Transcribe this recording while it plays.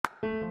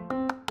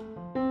Welcome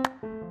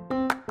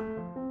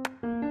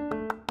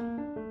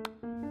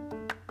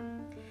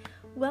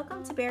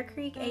to Bear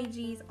Creek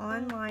AG's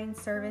online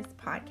service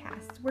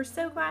podcast. We're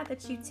so glad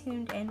that you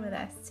tuned in with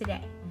us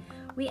today.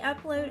 We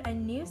upload a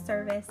new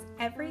service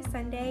every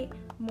Sunday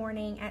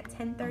morning at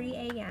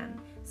 10:30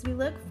 a.m., so we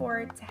look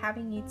forward to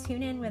having you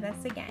tune in with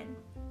us again.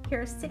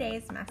 Here's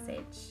today's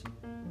message.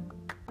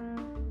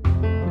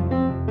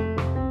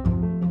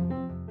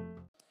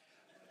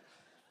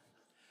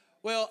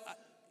 Well,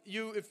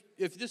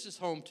 if this is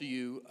home to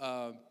you,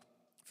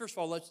 first of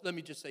all, let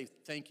me just say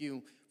thank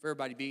you for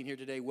everybody being here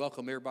today.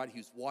 Welcome everybody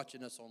who's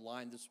watching us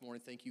online this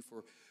morning. Thank you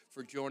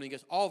for joining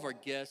us. All of our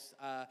guests.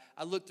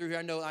 I looked through here.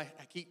 I know I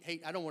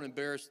don't want to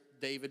embarrass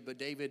David, but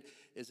David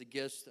is a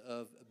guest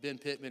of Ben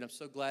Pittman. I'm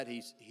so glad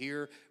he's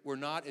here. We're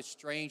not as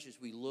strange as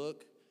we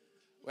look.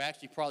 We're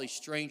actually probably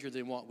stranger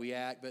than what we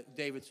act. But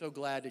David, so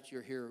glad that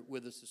you're here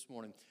with us this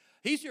morning.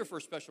 He's here for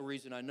a special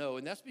reason, I know,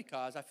 and that's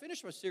because I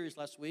finished my series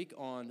last week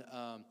on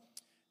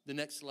The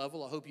Next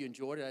Level. I hope you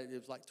enjoyed it. It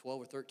was like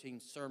 12 or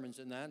 13 sermons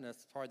in that, and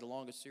that's probably the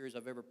longest series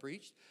I've ever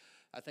preached.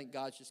 I think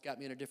God's just got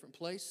me in a different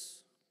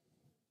place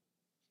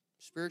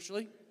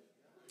spiritually.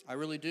 I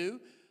really do.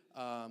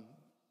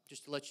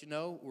 Just to let you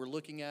know, we're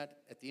looking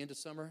at the end of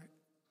summer,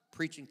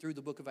 preaching through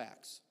the book of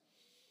Acts.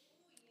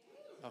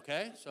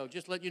 Okay, so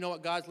just let you know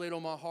what God's laid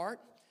on my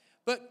heart.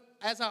 But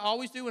as I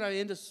always do when I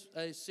end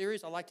a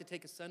series, I like to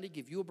take a Sunday,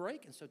 give you a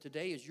break. And so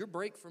today is your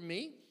break from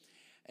me.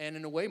 And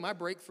in a way, my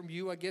break from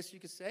you, I guess you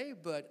could say.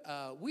 But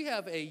we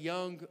have a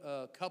young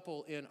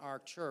couple in our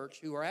church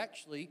who are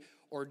actually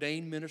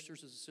ordained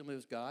ministers of the Assembly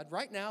of God.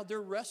 Right now,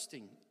 they're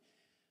resting.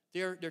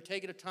 They're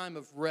taking a time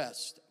of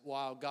rest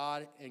while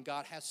God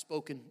has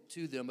spoken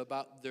to them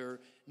about their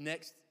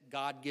next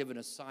God-given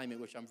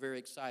assignment, which I'm very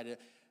excited.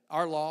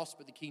 Our loss,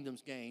 but the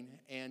kingdom's gain.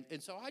 And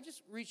so I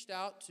just reached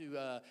out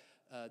to...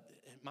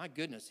 my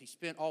goodness, he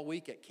spent all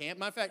week at camp.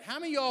 Matter of fact, how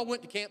many of y'all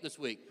went to camp this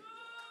week?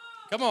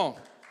 Come on.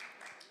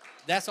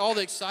 That's all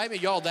the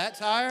excitement. Y'all that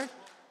tired?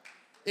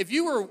 If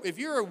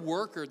you're a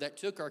worker that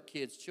took our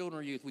kids,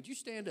 children or youth, would you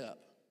stand up?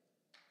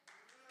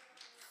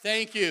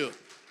 Thank you.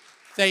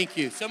 Thank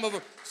you. Some of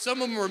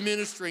them were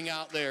ministering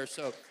out there.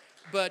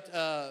 But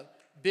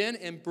Ben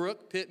and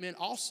Brooke Pittman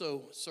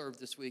also served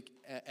this week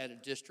at a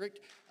district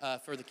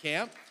for the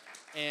camp.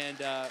 And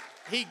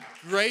he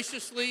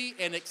graciously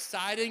and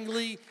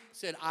excitingly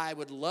said, I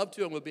would love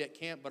to and we'll be at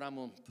camp, but I'm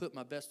going to put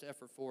my best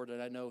effort forward,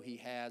 and I know he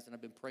has, and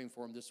I've been praying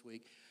for him this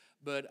week.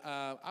 But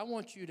I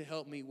want you to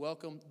help me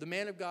welcome the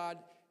man of God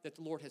that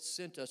the Lord has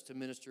sent us to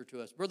minister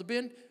to us. Brother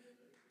Ben,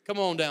 come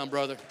on down,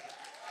 brother.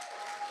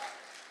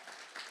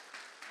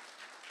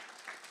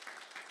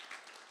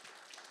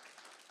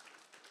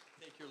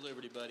 Take your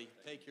liberty, buddy.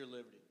 Take your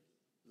liberty.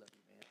 Love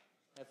you, man.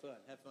 Have fun.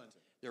 Have fun.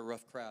 They're a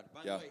rough crowd.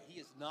 By the way, he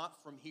is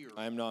not from here.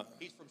 I am not.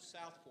 He's from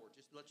Southport,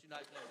 just to let you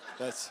guys know.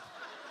 That's...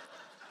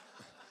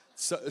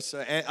 So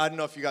I don't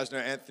know if you guys know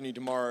Anthony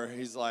DeMorrow.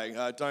 He's like,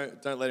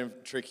 don't let him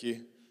trick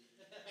you.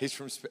 He's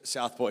from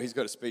Southport. He's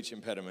got a speech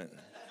impediment.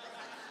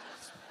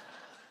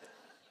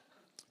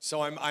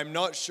 So I'm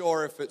not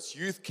sure if it's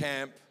youth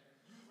camp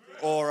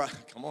or,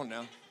 come on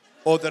now,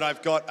 or that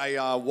I've got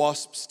a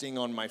wasp sting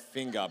on my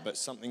finger, but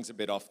something's a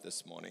bit off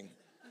this morning.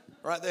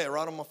 Right there,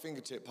 right on my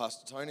fingertip,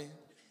 Pastor Tony.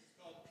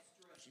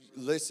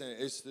 Listen,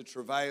 it's the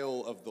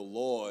travail of the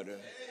Lord.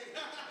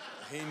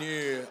 He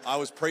knew I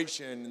was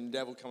preaching and the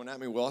devil coming at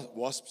me,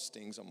 wasp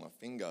stings on my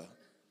finger.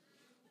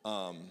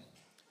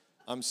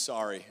 I'm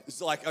sorry. It's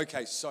like,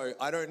 okay, so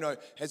I don't know.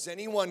 Has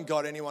anyone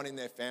got anyone in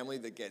their family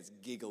that gets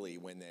giggly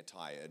when they're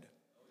tired?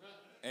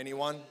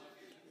 Anyone?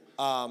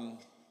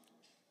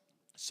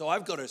 So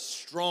I've got a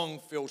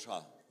strong filter,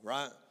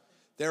 right?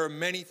 There are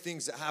many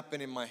things that happen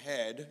in my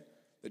head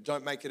that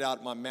don't make it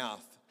out my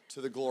mouth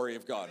to the glory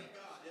of God.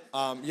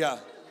 Yeah.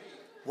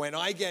 When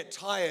I get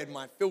tired,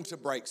 my filter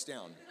breaks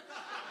down.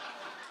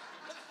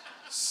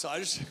 So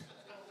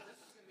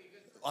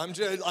I'm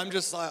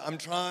just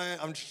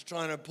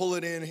trying to pull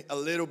it in a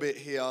little bit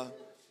here.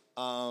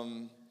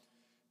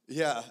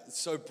 Yeah,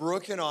 so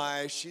Brooke and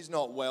I, she's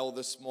not well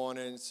this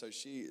morning, so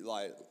she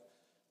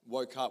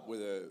woke up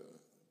with a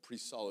pretty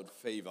solid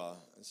fever.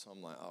 And so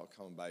I'm like, oh,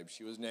 come on, babe.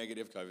 She was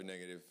negative, COVID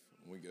negative.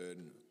 We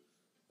good.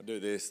 I'll do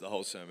this the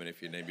whole sermon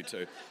if you need me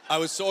to. I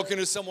was talking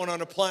to someone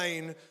on a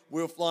plane.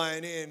 We were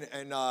flying in,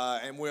 and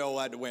we all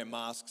had to wear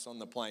masks on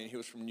the plane. He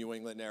was from New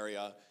England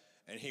area.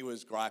 And he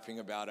was griping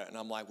about it. And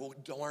I'm like, well,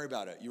 don't worry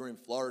about it. You're in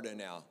Florida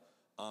now.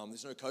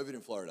 There's no COVID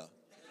in Florida.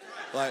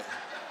 Like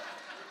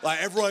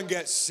everyone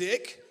gets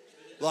sick,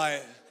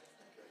 but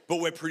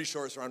we're pretty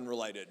sure it's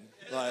unrelated.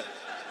 And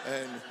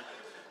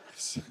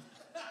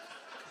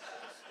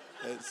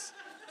it's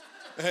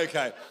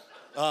okay.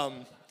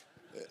 I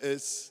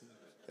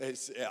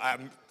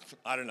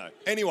don't know.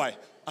 Anyway,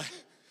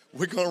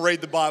 we're going to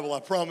read the Bible, I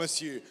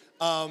promise you.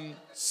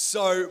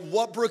 So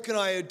what Brooke and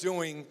I are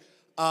doing,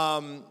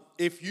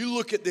 if you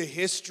look at the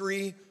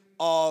history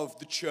of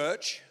the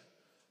church,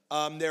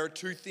 there are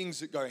two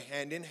things that go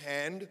hand in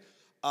hand,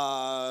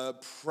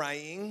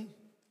 praying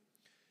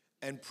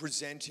and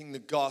presenting the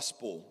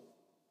gospel.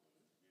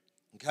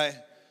 okay?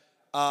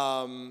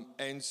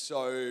 And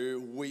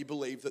so we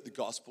believe that the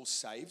gospel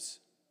saves.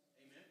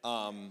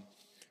 And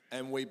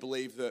we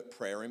believe that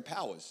prayer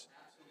empowers.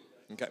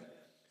 Okay.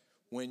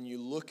 When you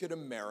look at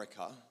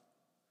America,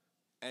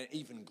 and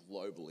even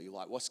globally,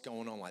 like what's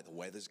going on, like the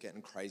weather's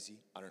getting crazy.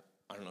 I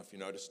don't know if you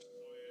noticed.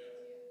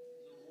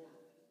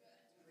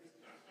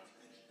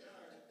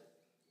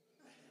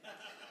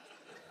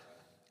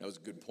 That was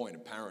a good point,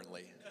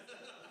 apparently.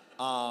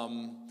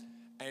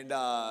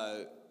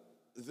 The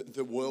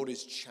world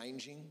is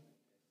changing.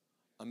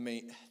 I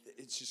mean,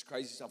 it's just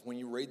crazy stuff. When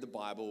you read the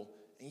Bible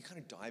and you kind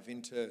of dive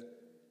into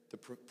the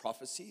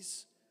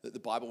prophecies that the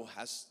Bible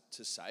has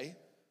to say,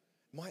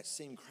 it might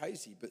seem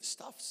crazy, but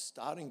stuff's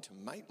starting to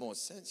make more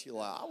sense. You're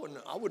like, I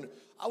wouldn't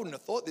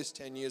have thought this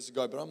 10 years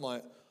ago, but I'm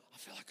like, I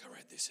feel like I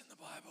read this in the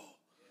Bible.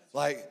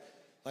 Like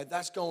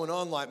that's going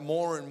on like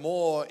more and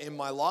more in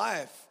my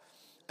life.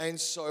 And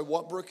so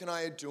what Brooke and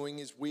I are doing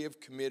is we have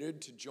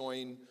committed to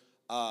join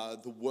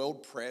the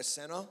World Prayer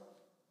Center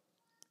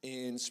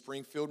in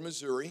Springfield,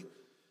 Missouri.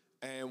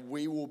 And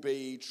we will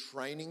be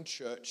training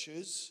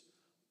churches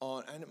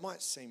on, and it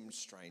might seem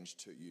strange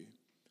to you,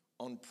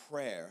 on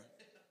prayer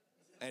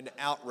and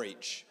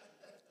outreach.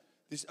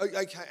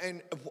 Okay,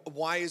 and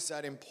why is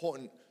that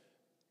important?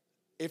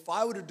 If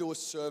I were to do a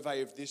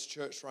survey of this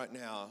church right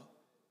now,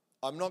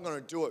 I'm not going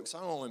to do it because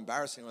I don't want to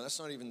embarrass anyone. That's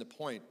not even the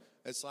point.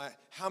 It's like,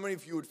 how many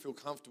of you would feel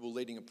comfortable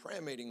leading a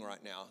prayer meeting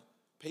right now?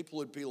 People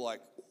would be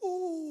like,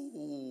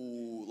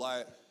 ooh.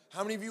 Like,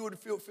 how many of you would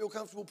feel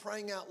comfortable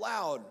praying out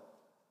loud?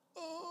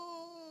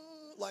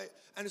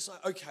 And it's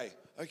like, okay.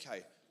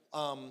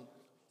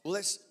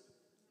 Let's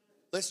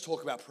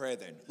talk about prayer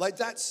then.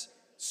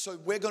 So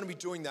we're going to be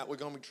doing that. We're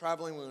going to be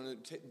traveling. We're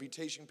going to be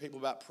teaching people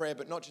about prayer,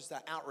 but not just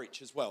that,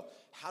 outreach as well.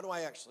 How do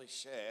I actually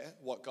share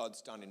what God's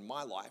done in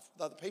my life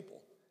with other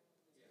people?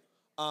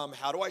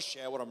 How do I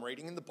share what I'm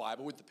reading in the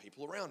Bible with the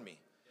people around me?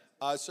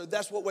 So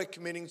that's what we're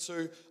committing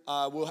to.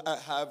 We'll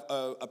have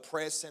a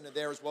prayer center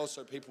there as well,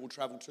 so people will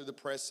travel to the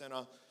prayer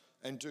center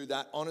and do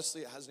that.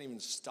 Honestly, it hasn't even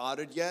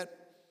started yet.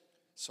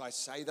 So I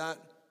say that,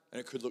 and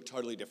it could look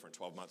totally different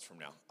 12 months from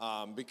now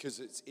because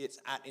it's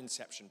at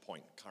inception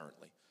point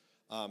currently.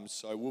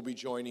 So we'll be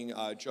joining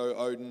Joe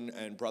Oden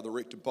and Brother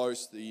Rick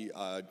DeBose, the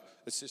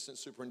assistant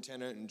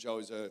superintendent, and Joe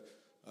is a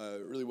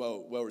really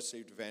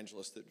well-received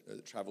evangelist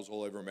that travels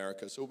all over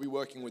America. So we'll be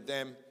working with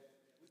them.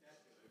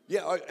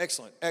 Yeah,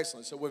 excellent.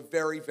 So we're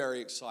very, very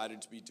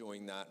excited to be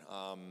doing that.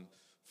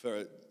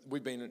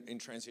 We've been in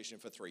transition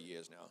for 3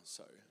 years now,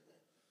 so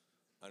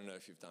I don't know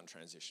if you've done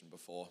transition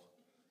before.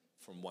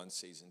 From one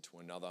season to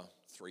another.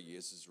 3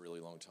 years is a really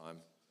long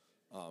time.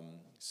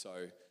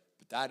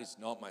 But that is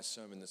not my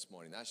sermon this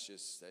morning. That's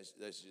just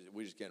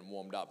we're just getting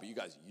warmed up. But you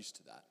guys are used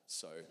to that.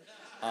 So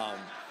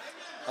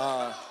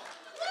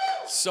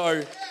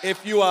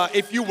if you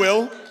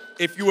will,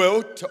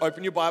 to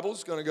open your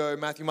Bibles, going to go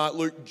Matthew, Mark,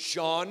 Luke,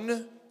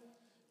 John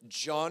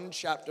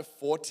chapter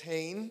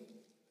 14.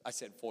 I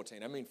said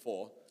 14. I mean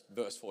 4,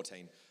 verse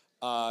 14.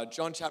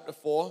 John chapter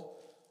 4,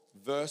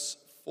 verse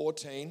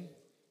 14.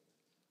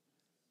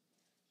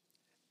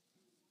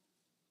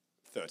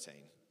 13.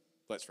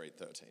 Let's read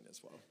 13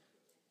 as well.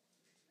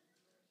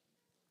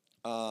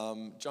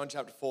 John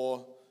chapter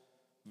 4,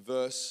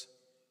 verse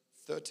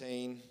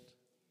 13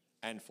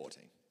 and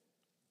 14.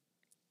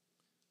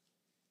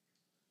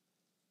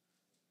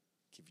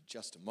 Give you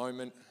just a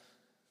moment.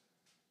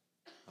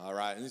 All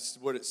right, and this is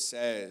what it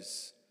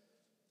says.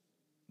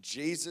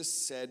 Jesus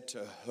said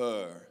to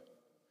her,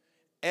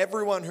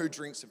 "Everyone who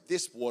drinks of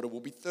this water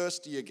will be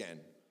thirsty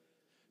again,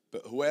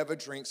 but whoever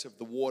drinks of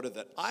the water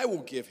that I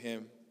will give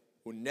him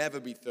will never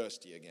be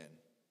thirsty again.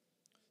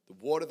 The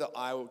water that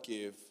I will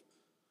give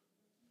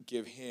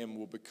him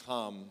will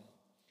become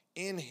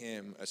in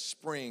him a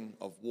spring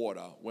of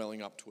water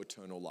welling up to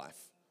eternal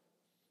life."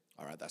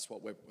 All right, that's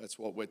what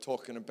we're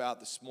talking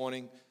about this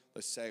morning.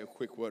 Let's say a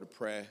quick word of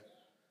prayer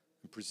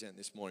and present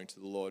this morning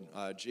to the Lord.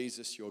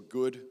 Jesus, you're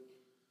good.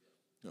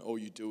 And all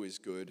you do is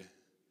good.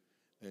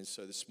 And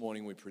so this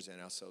morning we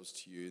present ourselves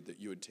to you that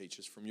you would teach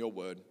us from your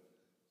word,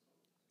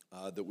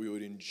 that we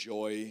would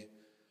enjoy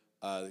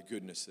the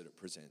goodness that it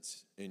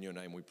presents. In your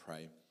name we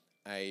pray.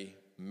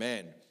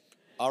 Amen.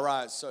 All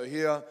right, so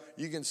here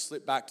you can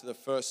slip back to the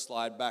first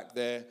slide back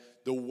there.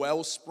 The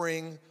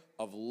wellspring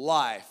of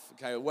life.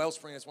 Okay, a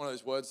wellspring is one of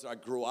those words that I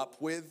grew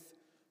up with.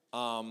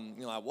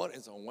 Like, what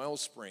is a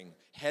wellspring?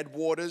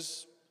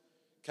 Headwaters.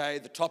 Okay,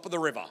 the top of the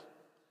river.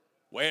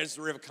 Where does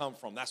the river come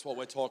from? That's what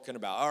we're talking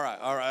about.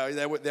 All right,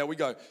 there we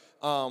go.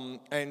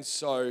 And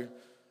so,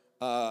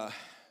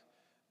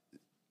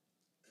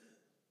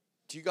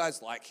 do you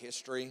guys like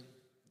history?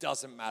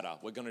 Doesn't matter.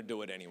 We're going to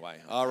do it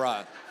anyway. All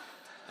right,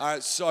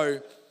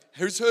 so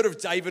who's heard of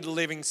David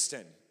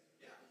Livingstone?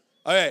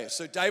 Okay,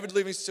 so David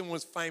Livingstone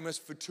was famous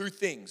for two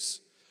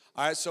things.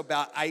 All right, so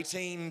about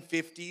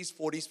 1850s,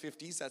 40s,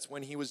 50s, that's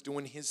when he was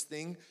doing his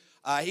thing.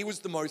 He was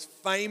the most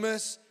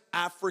famous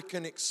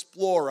African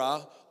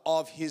explorer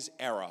of his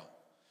era.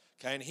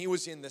 Okay, and he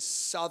was in the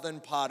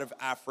southern part of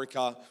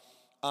Africa.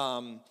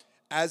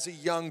 As a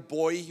young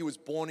boy, he was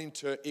born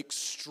into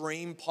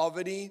extreme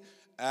poverty.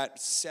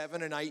 At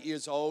 7 and 8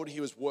 years old,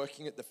 he was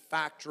working at the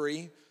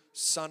factory,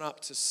 sun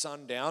up to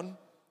sundown.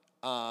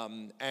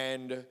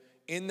 And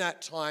in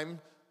that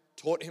time,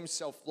 taught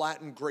himself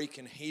Latin, Greek,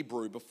 and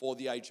Hebrew before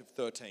the age of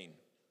 13.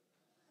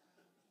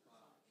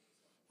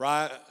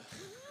 Right?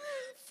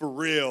 For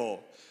real.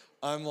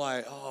 I'm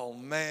like, oh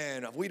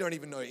man, we don't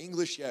even know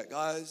English yet,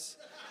 guys.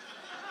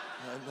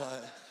 I'm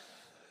like,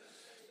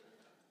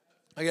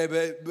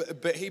 okay,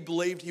 but he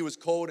believed he was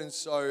called, and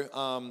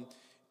so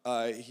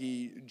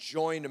he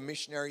joined a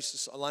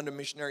London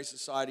Missionary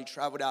Society,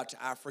 traveled out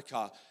to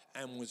Africa,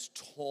 and was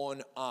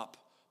torn up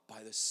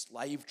by the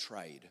slave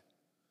trade.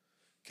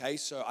 Okay,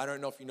 so I don't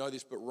know if you know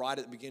this, but right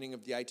at the beginning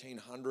of the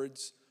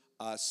 1800s,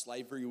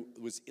 slavery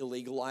was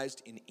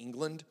illegalized in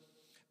England.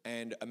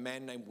 And a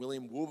man named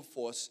William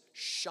Wilberforce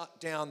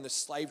shut down the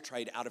slave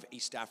trade out of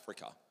East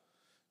Africa.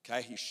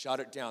 Okay, he shut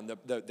it down.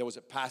 There was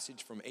a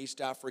passage from East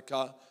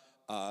Africa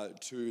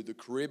to the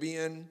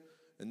Caribbean,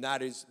 and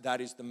that is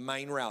the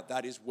main route.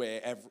 That is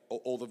where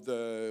all of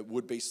the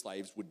would-be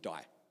slaves would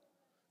die.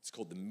 It's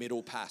called the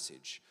Middle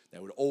Passage. They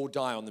would all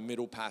die on the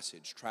Middle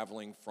Passage,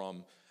 traveling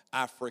from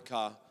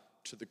Africa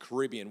to the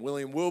Caribbean.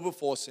 William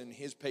Wilberforce and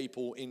his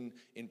people in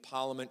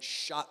Parliament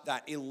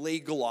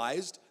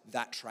illegalized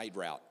that trade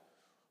route,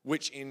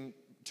 which in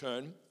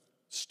turn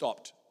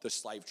stopped the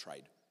slave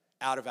trade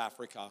out of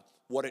Africa.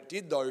 What it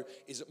did, though,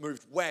 is it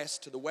moved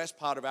west to the west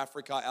part of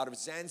Africa out of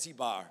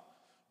Zanzibar,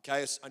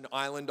 okay, it's an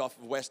island off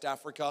of West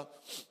Africa.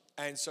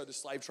 And so the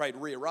slave trade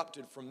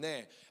re-erupted from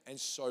there. And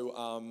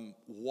so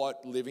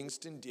what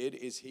Livingstone did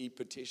is he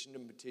petitioned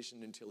and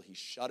petitioned until he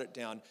shut it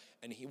down,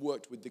 and he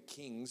worked with the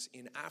kings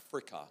in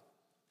Africa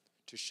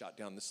to shut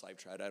down the slave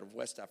trade out of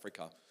West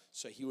Africa.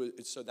 So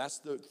that's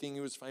the thing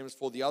he was famous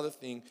for. The other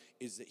thing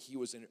is that he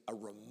was a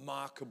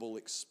remarkable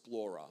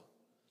explorer.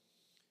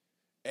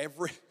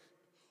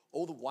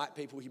 All the white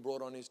people he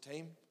brought on his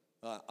team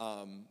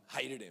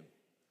hated him.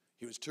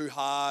 He was too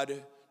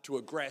hard, too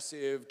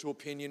aggressive, too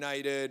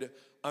opinionated.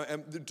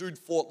 And the dude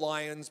fought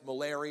lions,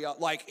 malaria.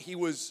 Like he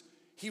was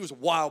a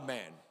wild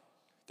man.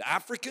 The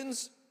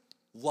Africans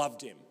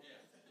loved him.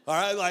 All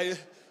right, like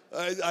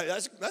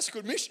that's a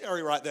good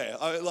missionary right there.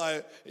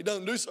 He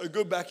doesn't do so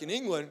good back in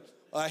England.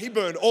 He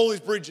burned all his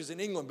bridges in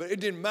England, but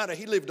it didn't matter.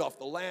 He lived off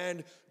the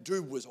land.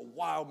 Dude was a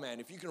wild man.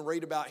 If you can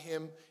read about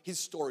him, his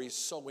story is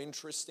so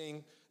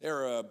interesting.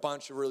 There are a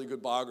bunch of really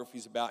good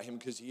biographies about him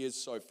because he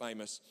is so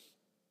famous.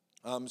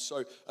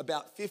 So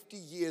about 50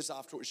 years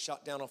after it was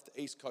shut down off the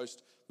East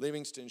Coast,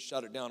 Livingstone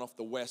shut it down off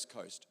the West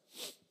Coast.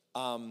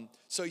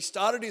 So he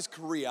started his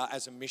career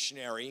as a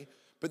missionary,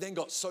 but then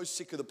got so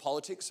sick of the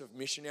politics of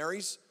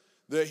missionaries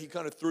that he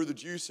kind of threw the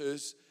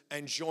juices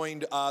and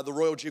joined the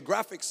Royal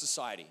Geographic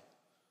Society.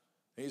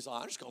 He's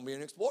like, I'm just going to be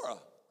an explorer.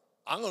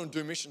 I'm going to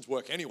do missions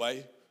work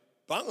anyway,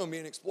 but I'm going to be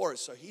an explorer.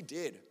 So he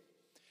did.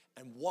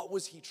 And what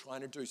was he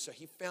trying to do? So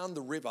he found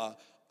the river,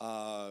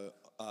 oh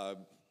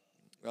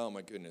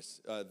my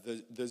goodness,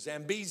 the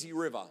Zambezi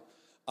River.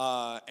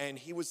 And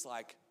he was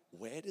like,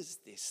 where does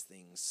this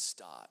thing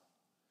start?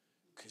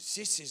 Because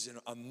this is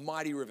a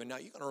mighty river. Now,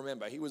 you got to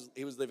remember, he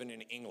was living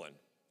in England,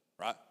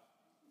 right?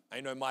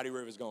 Ain't no mighty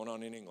rivers going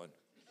on in England,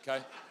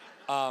 okay?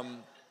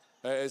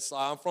 It's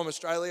like, I'm from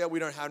Australia, we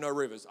don't have no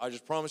rivers. I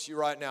just promise you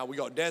right now, we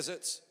got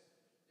deserts.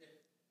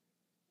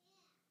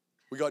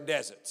 We got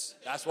deserts.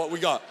 That's what we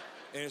got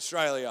in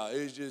Australia.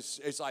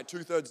 It's like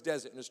 2/3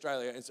 desert in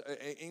Australia.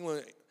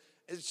 England,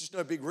 it's just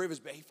no big rivers,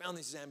 but he found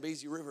this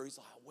Zambezi River. He's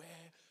like, where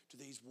do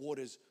these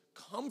waters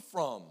come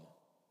from?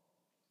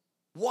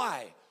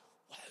 Why?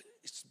 Well,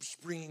 it's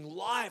bringing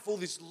life, all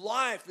this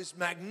life is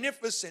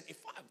magnificent.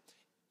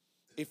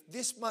 If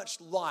this much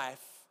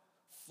life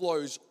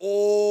flows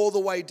all the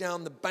way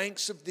down the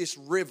banks of this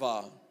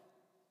river,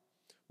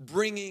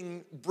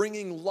 bringing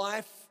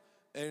life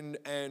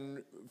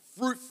and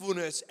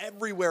fruitfulness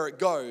everywhere it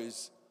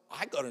goes,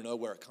 I got to know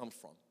where it comes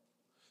from.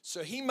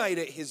 So he made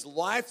it his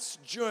life's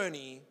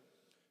journey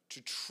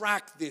to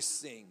track this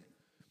thing.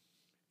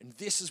 And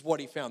this is what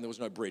he found. There was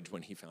no bridge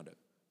when he found it.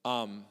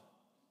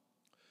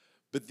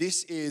 But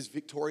this is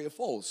Victoria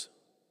Falls.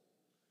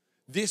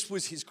 This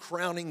was his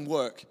crowning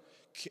work.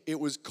 It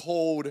was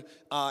called,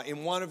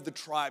 in one of the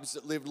tribes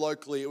that lived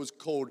locally, it was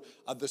called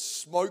the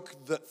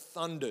smoke that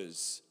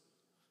thunders.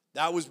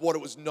 That was what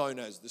it was known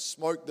as, the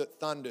smoke that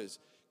thunders.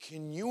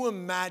 Can you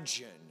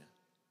imagine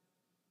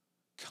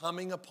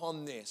coming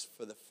upon this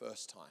for the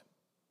first time?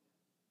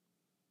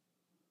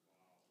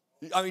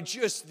 I mean,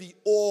 just the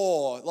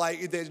awe.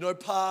 Like, there's no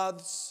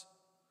paths.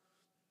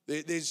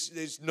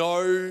 There's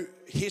no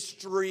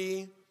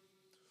history.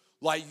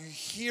 Like, you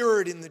hear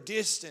it in the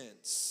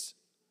distance.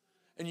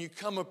 And you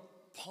come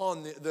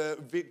upon the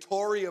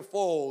Victoria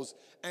Falls.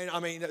 And, I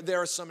mean,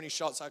 there are so many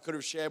shots I could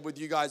have shared with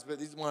you guys, but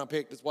this is one I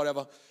picked. It's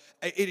whatever.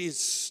 It is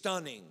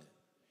stunning.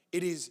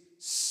 It is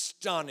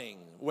stunning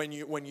when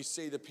you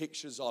see the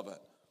pictures of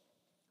it.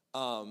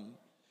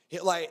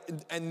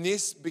 And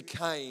this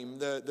became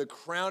the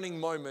crowning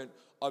moment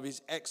of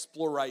his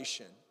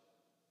exploration.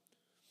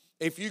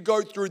 If you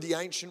go through the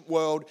ancient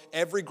world,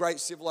 every great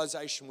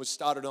civilization was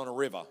started on a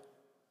river.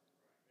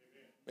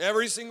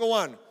 Every single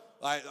one.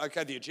 Like,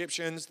 okay, the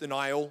Egyptians, the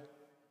Nile,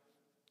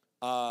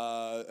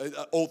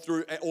 all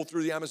through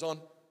the Amazon.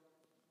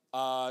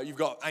 You've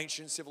got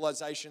ancient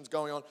civilizations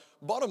going on.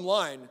 Bottom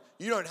line,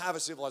 you don't have a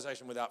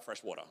civilization without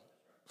fresh water.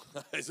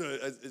 It's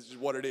just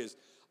what it is.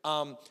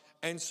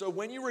 And so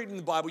when you read in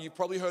the Bible, you've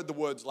probably heard the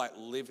words like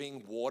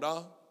living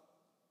water.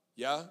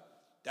 Yeah?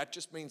 That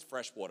just means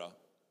fresh water.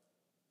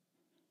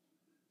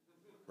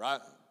 Right?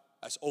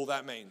 That's all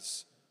that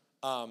means.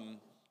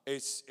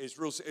 It's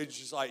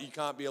just like you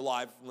can't be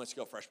alive unless you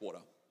got fresh water.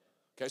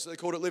 Okay, so they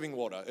called it living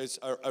water.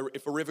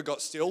 If a river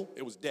got still,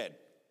 it was dead.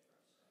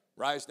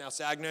 Right? It's now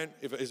stagnant.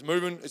 If it's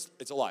moving,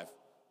 it's alive.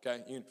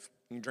 Okay, you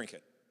can drink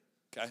it.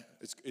 Okay,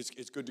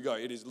 it's good to go.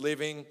 It is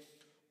living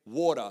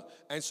water.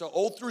 And so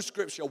all through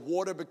Scripture,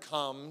 water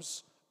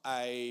becomes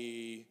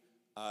a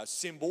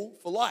symbol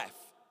for life.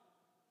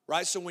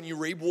 Right? So when you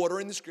read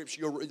water in the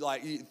Scripture, you're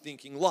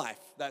thinking life.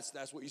 That's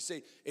what you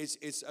see.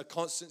 It's a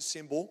constant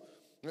symbol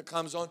that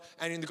comes on.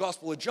 And in the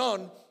Gospel of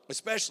John,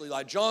 especially,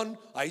 like John,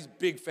 he's a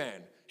big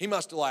fan. He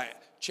must have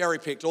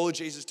cherry-picked all of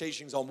Jesus'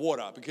 teachings on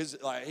water because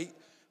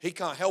he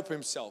can't help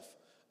himself.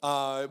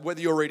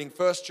 Whether you're reading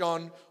 1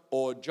 John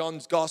or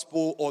John's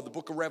Gospel or the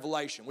book of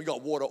Revelation, we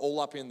got water all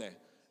up in there.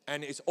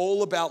 And it's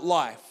all about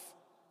life.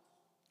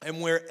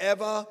 And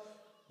wherever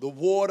the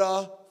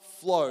water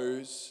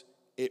flows,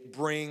 it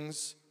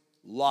brings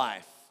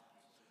life.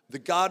 The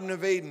Garden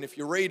of Eden, if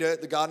you read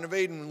it, the Garden of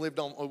Eden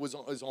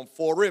was on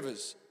 4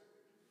 rivers.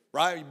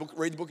 Right? You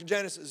read the book of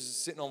Genesis, it's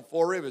sitting on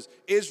 4 rivers.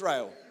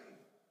 Israel,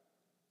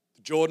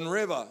 the Jordan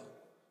River,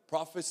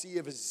 prophecy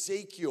of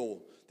Ezekiel.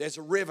 There's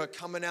a river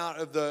coming out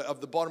of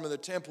the bottom of the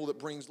temple that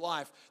brings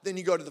life. Then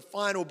you go to the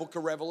final book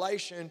of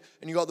Revelation,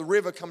 and you got the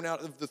river coming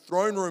out of the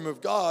throne room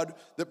of God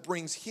that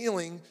brings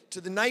healing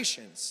to the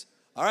nations.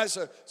 All right,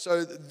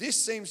 so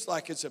this seems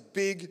like it's a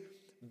big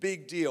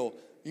deal.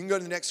 You can go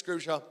to the next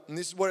scripture, and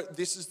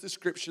this is the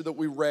scripture that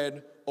we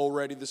read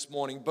already this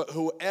morning. But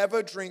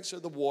whoever drinks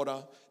of the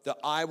water that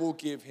I will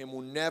give him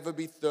will never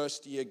be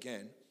thirsty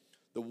again.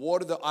 The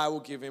water that I will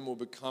give him will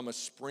become a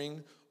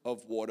spring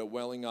of water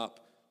welling up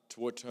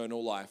to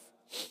eternal life.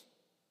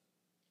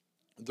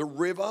 The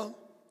river,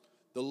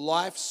 the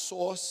life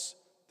source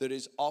that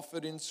is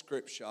offered in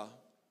Scripture,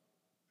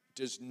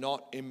 does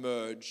not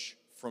emerge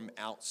from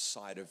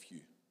outside of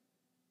you.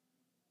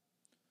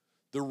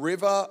 The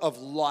river of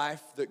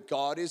life that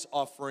God is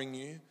offering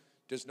you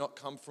does not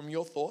come from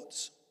your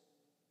thoughts,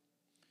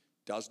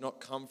 does not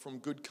come from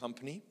good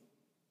company,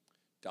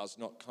 does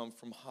not come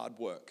from hard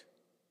work.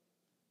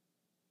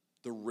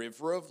 The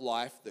river of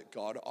life that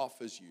God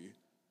offers you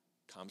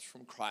comes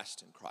from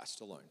Christ and Christ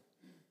alone.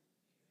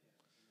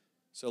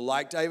 So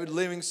like David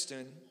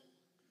Livingstone,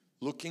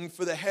 looking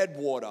for the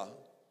headwater,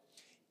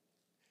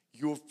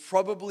 you have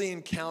probably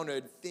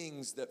encountered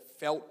things that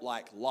felt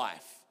like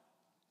life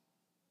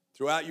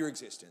throughout your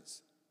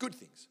existence, good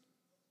things.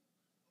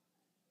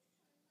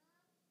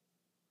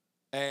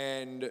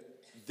 And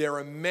there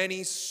are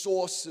many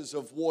sources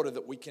of water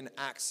that we can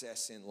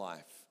access in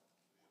life.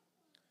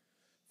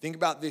 Think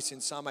about this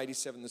in Psalm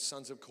 87, the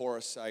sons of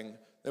Korah saying,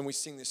 then we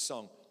sing this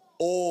song,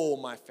 all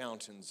my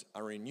fountains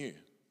are in you.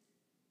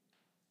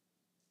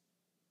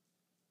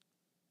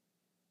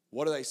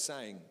 What are they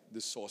saying?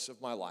 The source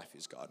of my life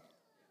is God.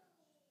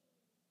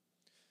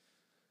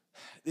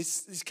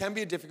 This can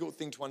be a difficult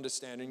thing to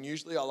understand, and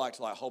usually I like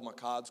to hold my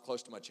cards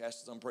close to my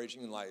chest as I'm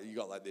preaching, and you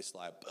got this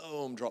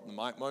boom, drop the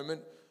mic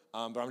moment.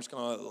 But I'm just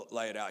going to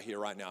lay it out here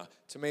right now.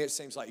 To me, it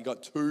seems like you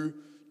got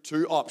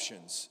two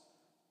options.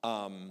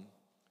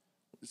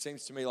 It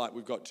seems to me like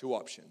we've got 2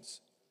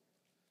 options.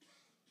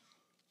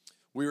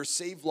 We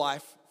receive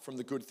life from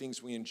the good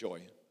things we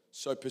enjoy.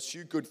 So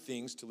pursue good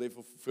things to live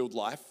a fulfilled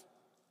life.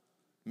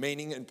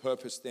 Meaning and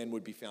purpose then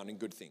would be found in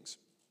good things.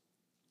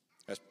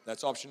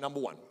 That's option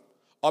number 1.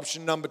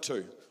 Option number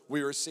 2,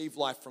 we receive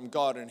life from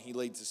God and He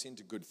leads us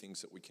into good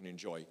things that we can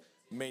enjoy.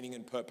 Meaning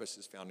and purpose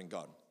is found in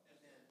God.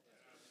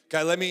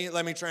 Okay, let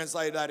me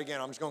translate that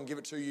again. I'm just going to give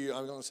it to you.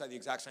 I'm going to say the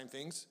exact same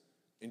things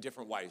in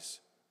different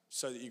ways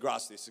so that you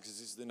grasp this, because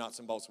this is the nuts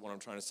and bolts of what I'm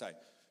trying to say.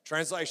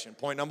 Translation,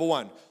 point number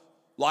 1.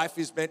 Life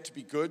is meant to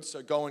be good,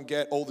 so go and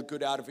get all the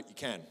good out of it you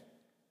can.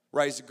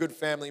 Raise a good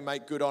family,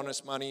 make good,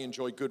 honest money,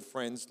 enjoy good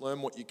friends,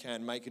 learn what you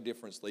can, make a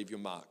difference, leave your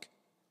mark.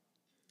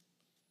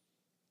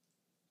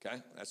 Okay,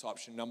 that's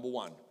option number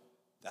 1.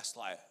 That's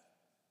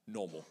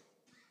normal.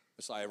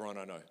 That's everyone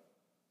I know.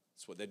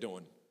 That's what they're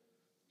doing.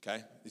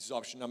 Okay, this is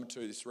option number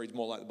 2. This reads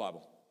more like the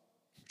Bible.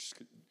 Just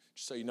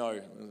so you know,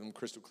 I'm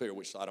crystal clear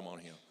which side I'm on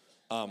here.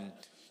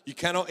 You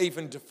cannot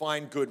even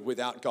define good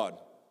without God.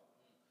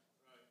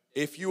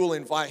 If you will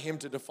invite Him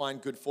to define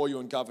good for you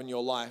and govern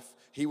your life,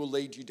 He will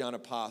lead you down a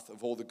path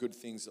of all the good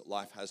things that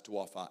life has to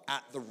offer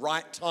at the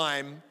right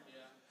time,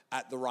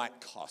 at the right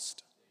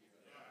cost.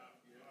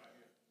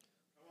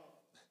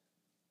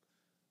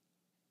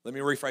 Let me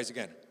rephrase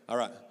again. All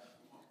right.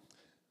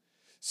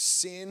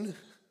 Sin,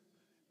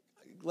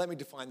 let me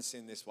define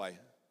sin this way.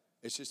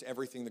 It's just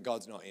everything that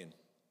God's not in.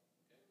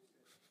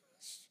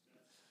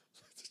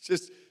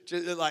 Just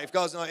like if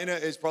God's not in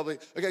it, it's probably,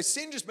 okay,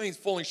 sin just means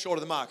falling short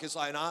of the mark. It's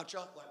like an archer,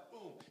 like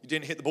boom, you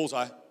didn't hit the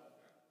bullseye.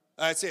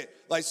 That's it.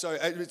 Like, so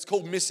it's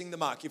called missing the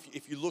mark.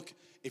 If you look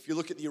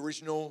at the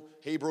original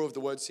Hebrew of the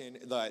word sin,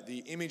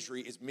 the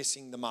imagery is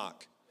missing the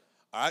mark.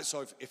 All right,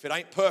 so if it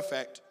ain't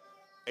perfect,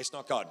 it's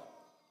not God.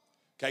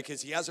 Okay,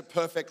 because he has a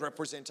perfect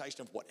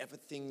representation of whatever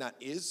thing that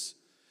is.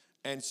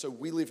 And so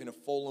we live in a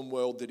fallen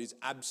world that is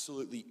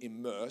absolutely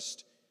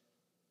immersed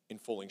in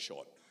falling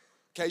short.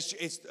 Okay,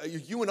 it's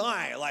you and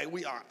I, like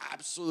we are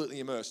absolutely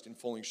immersed in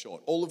falling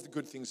short. All of the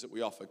good things that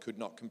we offer could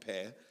not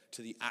compare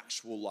to the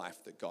actual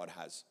life that God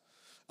has.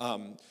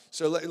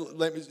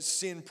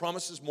 Sin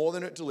promises more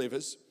than it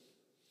delivers.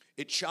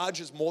 It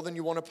charges more than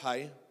you want to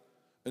pay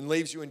and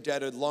leaves you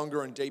indebted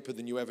longer and deeper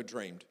than you ever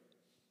dreamed.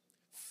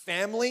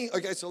 Family,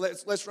 okay, so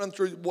let's run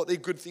through what the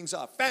good things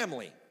are.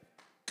 Family,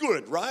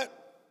 good, right?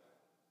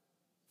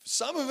 For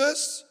some of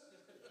us,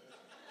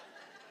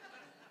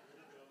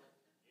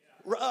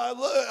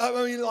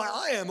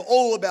 I am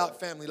all about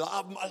family.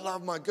 I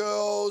love my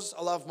girls.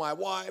 I love my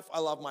wife. I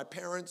love my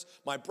parents,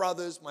 my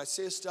brothers, my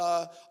sister.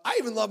 I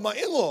even love my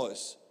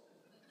in-laws.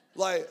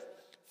 Like,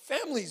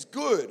 family's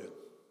good.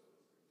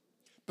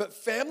 But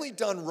family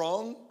done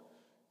wrong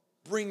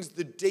brings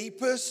the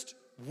deepest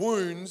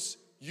wounds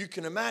you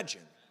can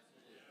imagine.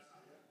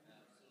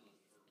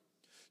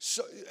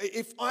 So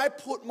if I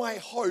put my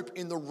hope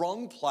in the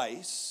wrong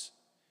place,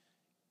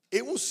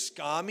 it will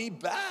scar me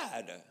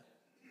bad.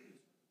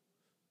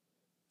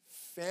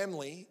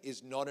 Family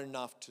is not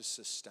enough to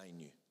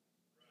sustain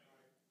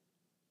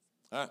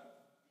you.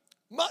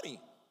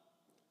 Money,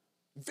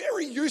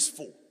 very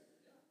useful.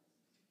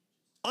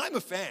 I'm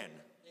a fan,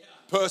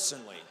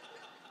 personally.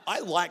 I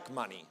like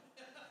money.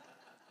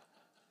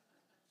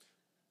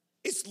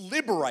 It's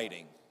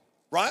liberating,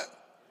 right?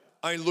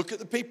 I look at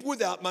the people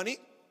without money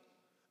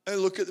and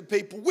look at the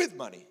people with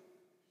money.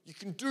 You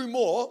can do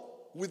more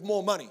with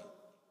more money.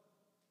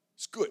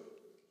 It's good.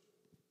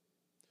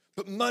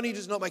 But money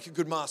does not make a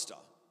good master.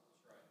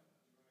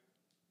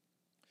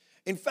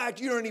 In fact,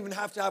 you don't even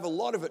have to have a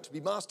lot of it to be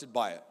mastered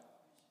by it.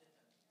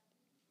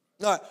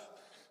 No,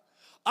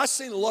 I've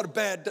seen a lot of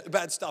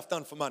bad stuff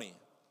done for money.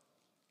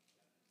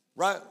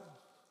 Right?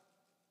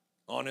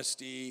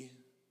 Honesty,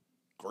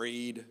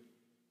 greed,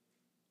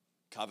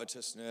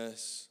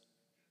 covetousness,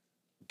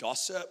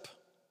 gossip.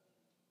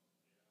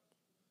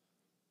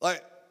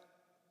 Like,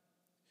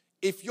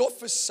 if you're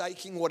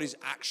forsaking what is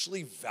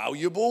actually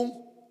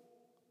valuable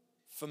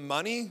for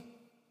money,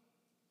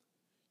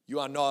 you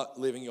are not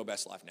living your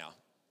best life now.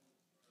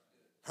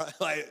 Right?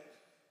 Like,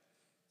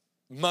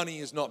 money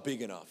is not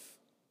big enough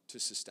to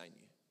sustain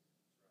you.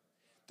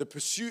 The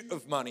pursuit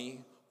of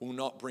money will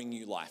not bring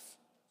you life.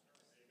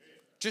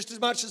 Just as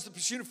much as the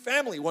pursuit of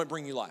family won't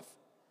bring you life.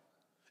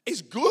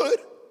 It's good.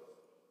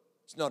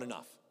 It's not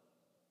enough.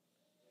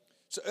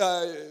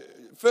 So,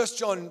 1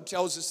 John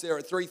tells us there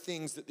are three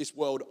things that this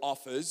world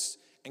offers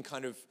and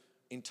kind of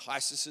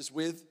entices us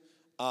with.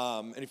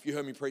 And if you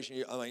heard me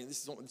preaching, I mean,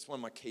 this is one of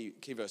my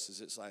key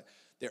verses. It's like,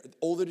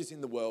 all that is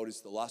in the world is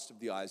the lust of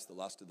the eyes, the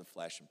lust of the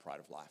flesh, and pride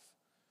of life.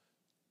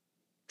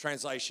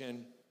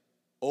 Translation,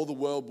 all the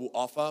world will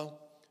offer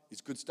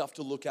is good stuff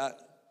to look at,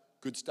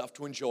 good stuff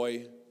to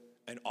enjoy,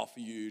 and offer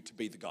you to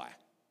be the guy.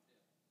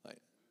 Like,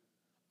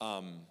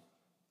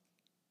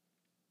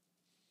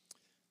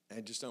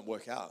 and just don't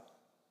work out.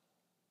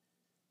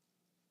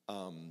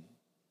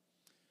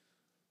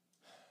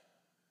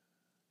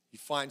 You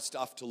find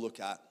stuff to look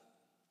at,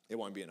 it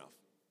won't be enough.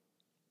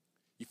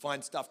 You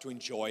find stuff to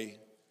enjoy,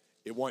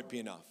 it won't be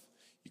enough.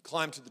 You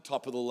climb to the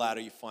top of the ladder,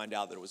 you find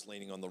out that it was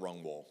leaning on the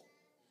wrong wall.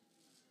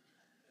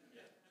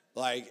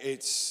 Life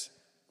is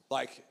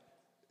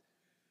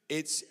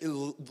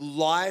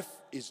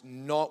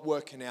not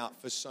working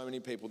out for so many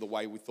people the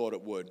way we thought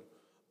it would.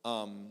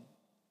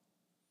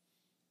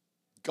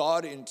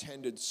 God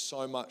intended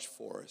so much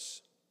for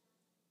us.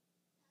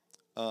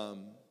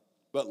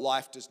 But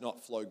life does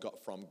not flow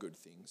from good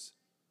things.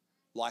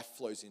 Life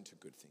flows into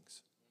good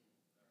things.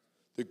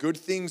 The good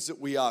things that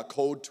we are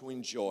called to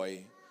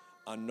enjoy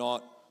are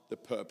not the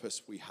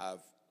purpose we have.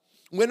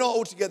 We're not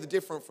altogether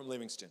different from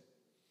Livingston.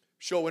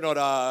 Sure, we're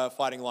not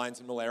fighting lions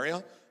and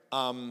malaria.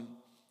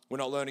 We're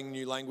not learning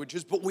new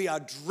languages, but we are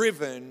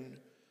driven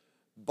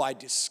by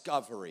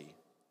discovery.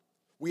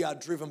 We are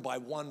driven by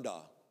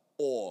wonder,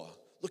 awe.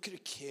 Look at a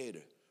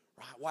kid,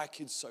 right? Why are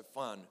kids so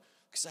fun?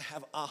 Because they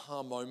have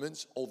aha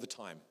moments all the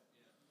time.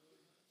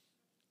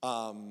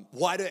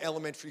 Why do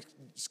elementary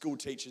school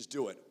teachers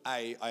do it?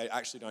 I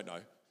actually don't know.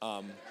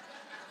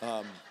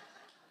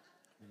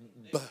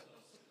 But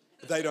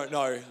they don't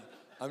know.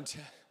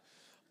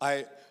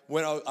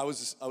 When I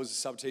was a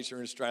sub teacher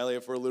in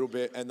Australia for a little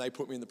bit, and they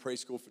put me in the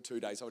preschool for 2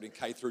 days. I was in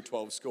K through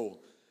 12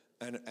 school,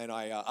 and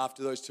I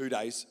after those 2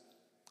 days,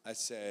 I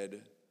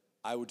said,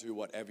 I will do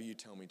whatever you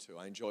tell me to.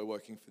 I enjoy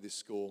working for this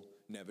school.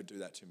 Never do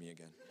that to me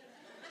again.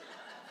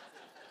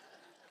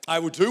 I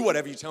will do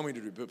whatever you tell me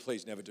to do, but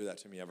please never do that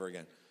to me ever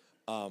again.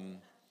 But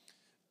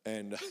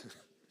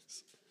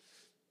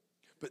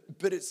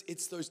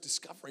it's those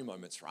discovery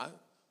moments, right?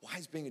 Why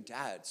is being a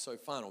dad so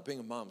fun, or being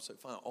a mom so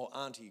fun, or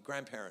auntie,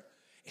 grandparent?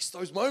 It's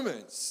those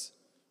moments,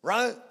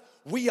 right?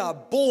 We are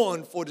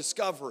born for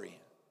discovery.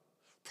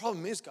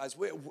 Problem is, guys,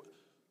 we're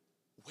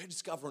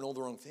discovering all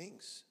the wrong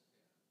things.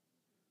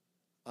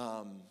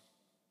 You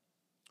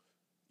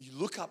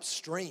look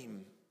upstream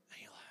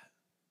and you're like,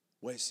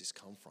 where's this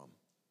come from?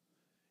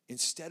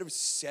 Instead of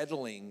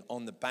settling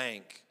on the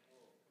bank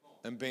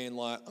and being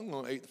like, I'm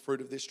going to eat the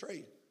fruit of this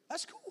tree.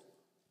 That's cool.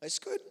 That's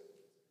good.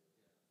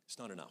 It's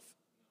not enough.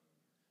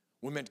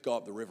 We're meant to go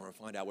up the river and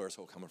find out where it's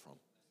all coming from.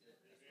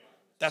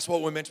 That's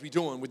what we're meant to be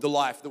doing with the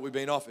life that we've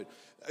been offered.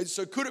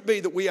 So could it be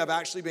that we have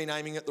actually been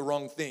aiming at the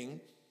wrong thing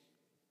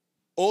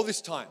all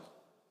this time?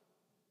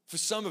 For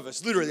some of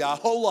us, literally our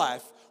whole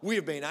life, we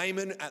have been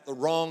aiming at the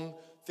wrong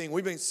thing.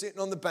 We've been sitting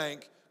on the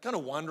bank, kind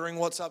of wondering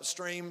what's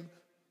upstream,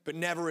 but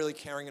never really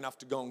caring enough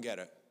to go and get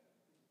it.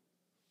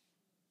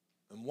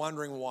 And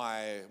wondering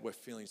why we're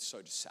feeling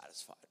so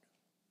dissatisfied.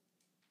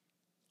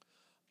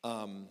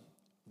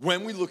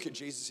 When we look at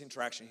Jesus'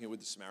 interaction here with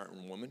the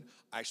Samaritan woman,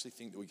 I actually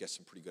think that we get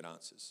some pretty good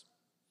answers.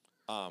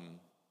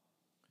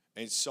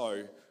 And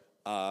so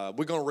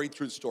we're going to read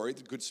through the story,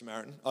 the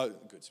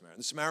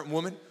the Samaritan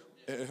woman,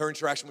 her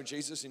interaction with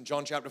Jesus in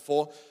John chapter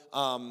 4,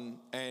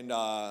 and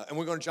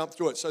we're going to jump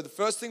through it. So the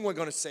first thing we're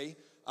going to see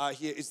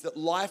here is that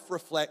life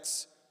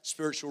reflects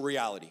spiritual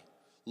reality.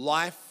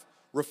 Life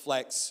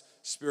reflects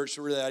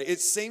spiritual reality. It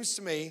seems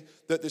to me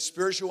that the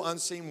spiritual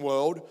unseen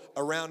world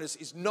around us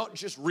is not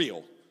just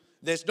real.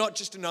 There's not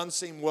just an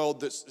unseen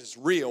world that's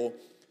real.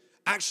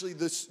 Actually,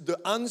 the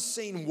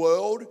unseen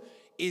world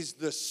is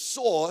the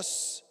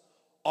source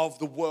of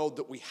the world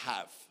that we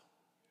have.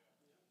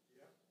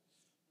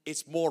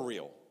 It's more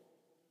real.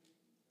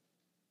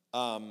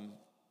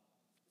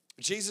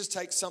 Jesus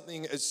takes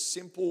something as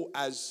simple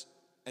as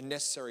and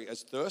necessary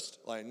as thirst,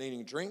 like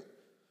needing a drink,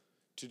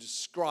 to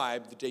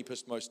describe the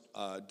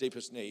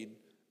deepest need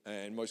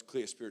and most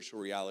clear spiritual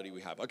reality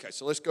we have. Okay,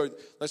 so let's go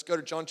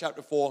to John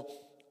chapter 4,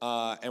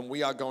 and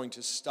we are going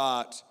to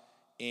start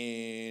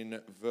in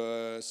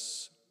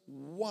verse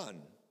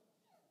 1.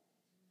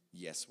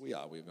 Yes, we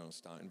are. We're going to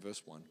start in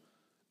verse 1.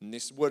 And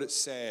this is what it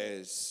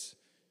says.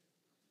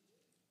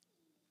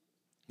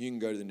 You can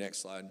go to the next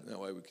slide. That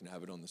way we can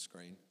have it on the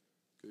screen.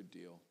 Good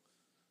deal.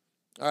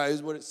 All right,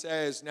 here's what it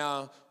says.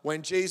 Now,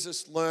 when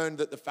Jesus learned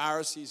that the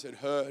Pharisees had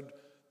heard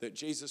that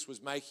Jesus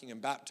was making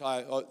and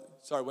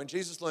when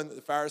Jesus learned that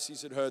the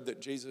Pharisees had heard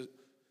that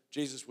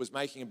Jesus was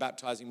making and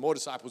baptizing more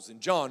disciples than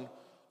John,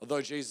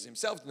 although Jesus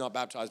himself did not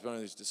baptize but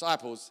only his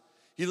disciples,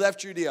 he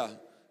left Judea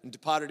and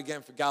departed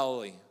again for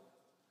Galilee.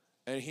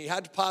 And he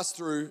had to pass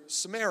through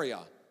Samaria.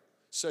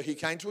 So he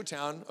came to a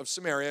town of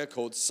Samaria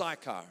called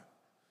Sychar,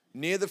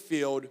 near the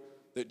field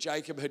that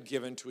Jacob had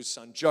given to his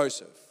son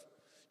Joseph.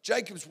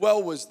 Jacob's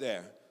well was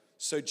there.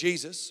 So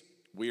Jesus,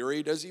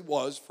 wearied as he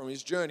was from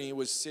his journey,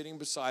 was sitting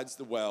beside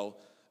the well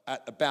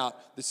at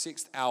about the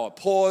 6th hour.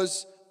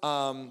 Pause.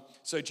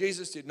 So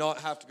Jesus did not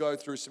have to go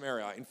through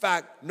Samaria. In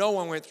fact, no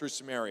one went through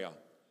Samaria.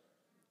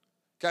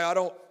 Okay, I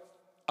don't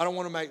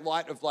want to make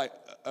light of like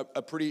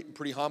a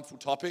pretty harmful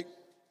topic,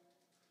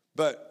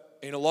 but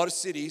in a lot of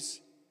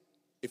cities,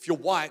 if you're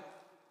white,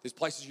 there's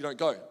places you don't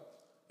go.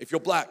 If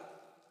you're black,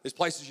 there's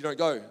places you don't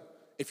go.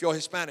 If you're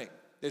Hispanic,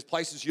 there's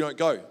places you don't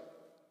go.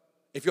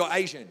 If you're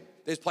Asian,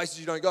 there's places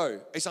you don't go.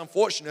 It's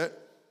unfortunate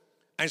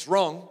and it's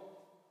wrong,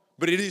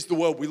 but it is the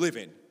world we live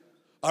in.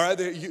 All right,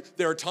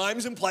 there are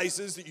times and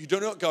places that you do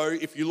not go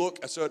if you look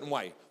a certain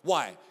way.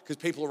 Why? Because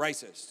people are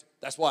racist.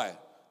 That's why.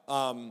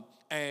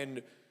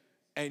 And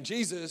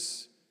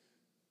Jesus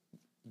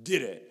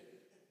did it.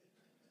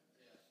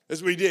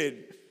 That's what he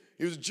did.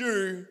 He was a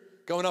Jew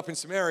going up in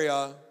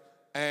Samaria,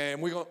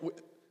 and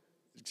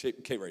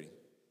keep reading.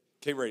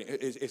 Keep reading.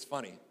 It's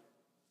funny.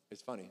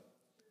 It's funny.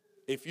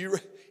 If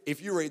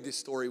you read this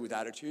story with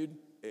attitude,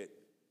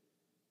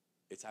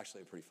 it's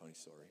actually a pretty funny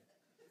story.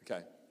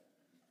 Okay.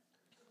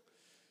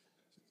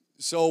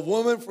 So a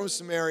woman from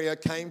Samaria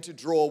came to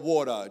draw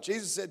water.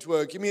 Jesus said to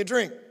her, "Give me a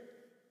drink."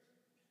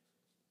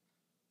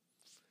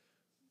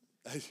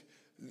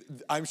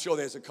 I'm sure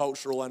there's a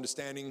cultural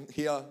understanding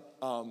here.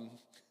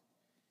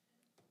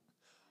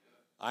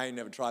 I ain't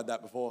never tried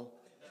that before.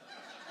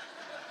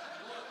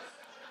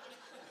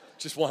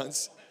 Just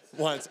once.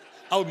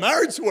 I was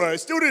married to her. It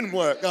still didn't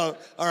work. All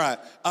right.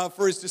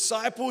 For his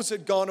disciples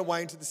had gone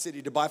away into the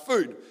city to buy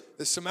food.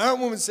 The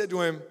Samaritan woman said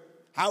to him,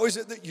 "How is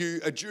it that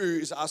you, a Jew,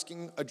 is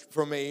asking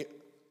for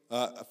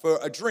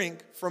a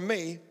drink from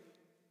me,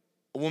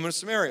 a woman of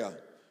Samaria?"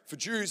 For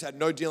Jews had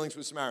no dealings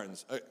with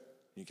Samaritans. Can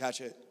you catch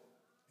it?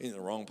 In the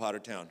wrong part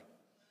of town.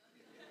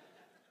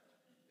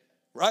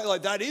 Right?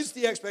 Like that is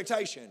the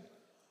expectation.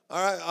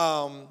 All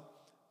right.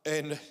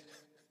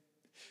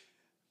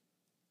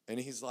 And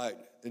he's like,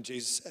 and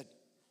Jesus said,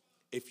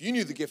 "If you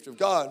knew the gift of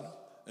God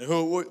and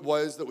who it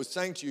was that was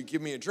saying to you,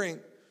 'Give me a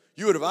drink,'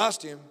 you would have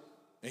asked him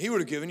and he would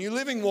have given you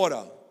living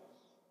water."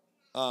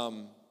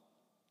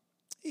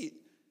 He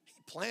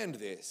planned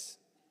this.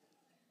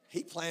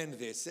 He planned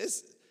this.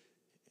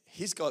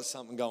 He's got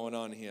something going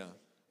on here.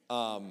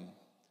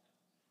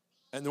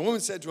 And the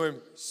woman said to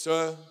him,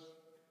 "Sir,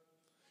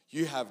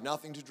 You have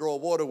nothing to draw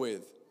water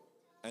with,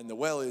 and the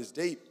well is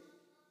deep.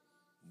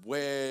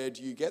 Where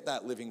do you get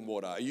that living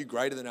water? Are you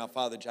greater than our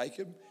father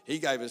Jacob? He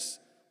gave us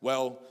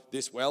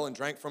this well and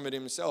drank from it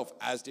himself,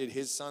 as did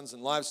his sons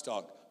and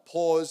livestock.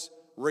 Pause,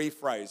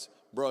 rephrase.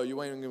 Bro,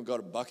 you ain't even got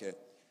a bucket.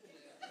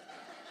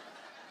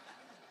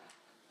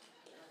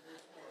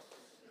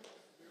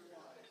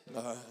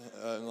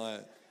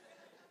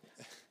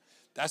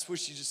 That's what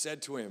she just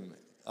said to him.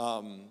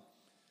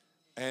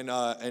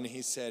 And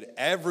he said,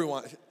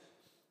 everyone.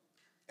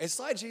 It's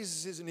like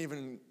Jesus isn't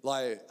even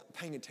like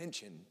paying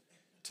attention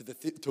to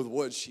the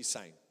words she's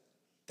saying.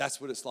 That's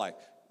what it's like.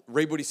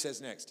 Read what he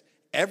says next.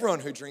 Everyone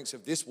who drinks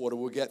of this water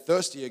will get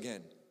thirsty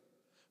again.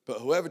 But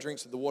whoever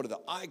drinks of the water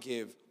that I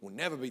give will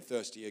never be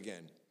thirsty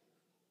again.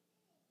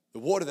 The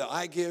water that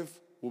I give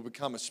will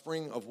become a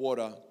spring of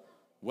water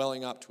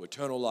welling up to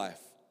eternal life.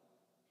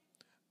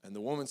 And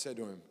the woman said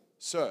to him,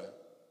 Sir,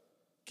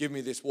 give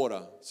me this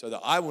water so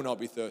that I will not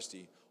be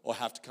thirsty or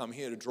have to come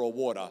here to draw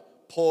water.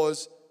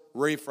 Pause,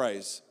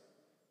 rephrase.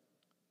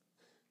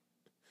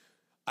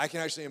 I can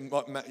actually, I'm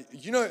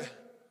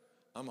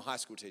a high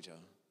school teacher.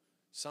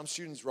 Some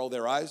students roll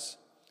their eyes.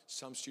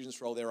 Some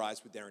students roll their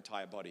eyes with their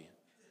entire body.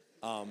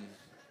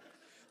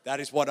 That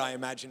is what I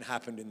imagine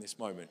happened in this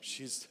moment.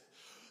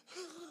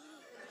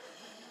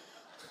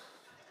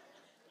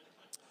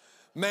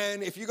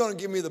 Man, if you're going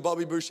to give me the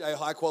Bobby Boucher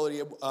high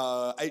quality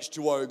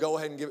H2O, go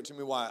ahead and give it to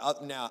me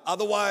now.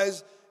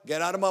 Otherwise,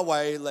 get out of my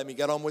way. Let me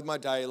get on with my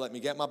day. Let me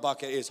get my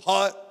bucket. It's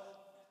hot.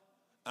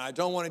 I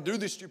don't want to do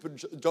this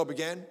stupid job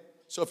again.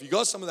 So if you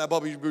got some of that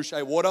Bobby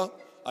Boucher water,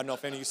 I don't know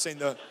if any of you seen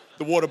the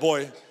water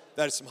boy.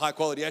 That is some high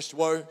quality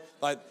H2O.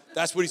 Like,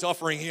 that's what he's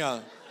offering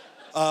here.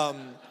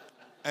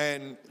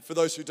 And for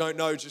those who don't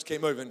know, just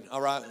keep moving,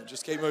 all right?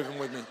 Just keep moving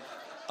with me.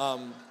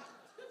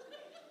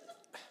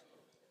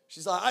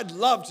 She's like, I'd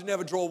love to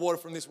never draw water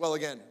from this well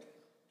again.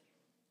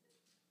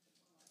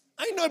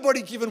 Ain't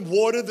nobody giving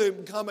water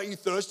that can't make you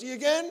thirsty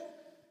again.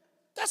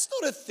 That's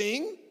not a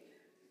thing.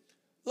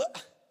 Look,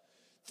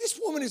 this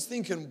woman is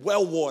thinking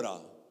well water.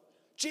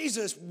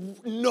 Jesus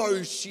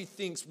knows she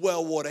thinks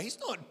well water. He's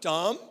not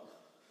dumb.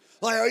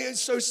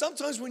 So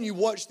sometimes when you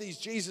watch these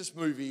Jesus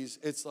movies,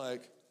 it's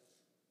like,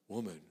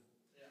 woman,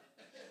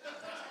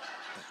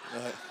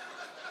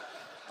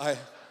 I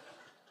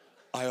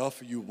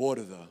offer you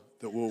water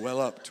that will well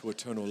up to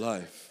eternal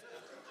life.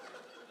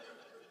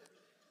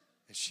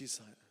 And she's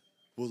like,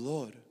 well,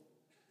 Lord,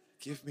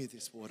 give me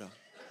this water.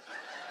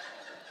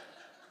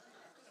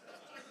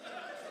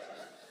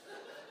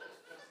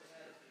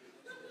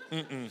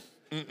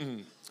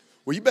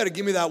 Well, you better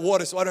give me that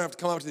water so I don't have to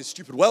come up to this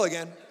stupid well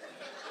again.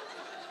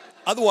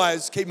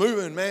 Otherwise, keep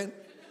moving, man.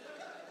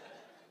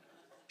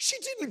 She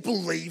didn't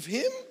believe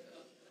him.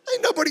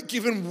 Ain't nobody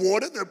giving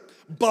water that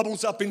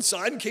bubbles up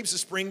inside and keeps the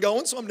spring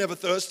going so I'm never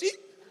thirsty.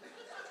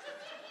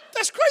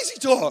 That's crazy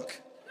talk.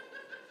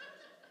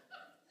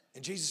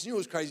 And Jesus knew it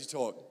was crazy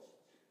talk,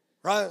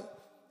 right?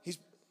 He's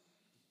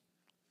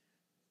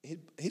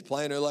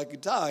playing her like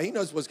guitar. He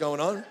knows what's going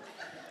on.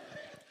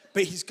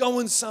 But he's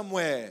going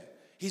somewhere.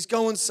 He's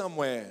going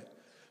somewhere.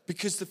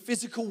 Because the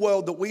physical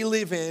world that we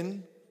live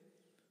in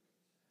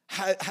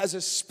has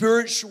a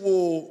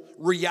spiritual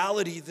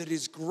reality that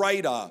is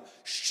greater.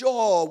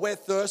 Sure, we're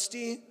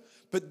thirsty,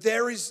 but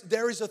there is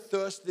a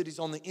thirst that is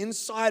on the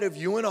inside of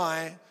you and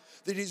I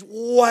that is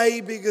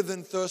way bigger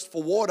than thirst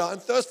for water.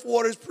 And thirst for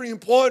water is pretty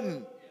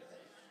important,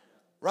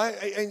 right?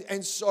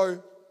 And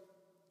so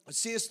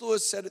C.S.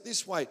 Lewis said it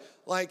this way,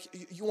 like,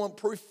 you want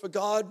proof for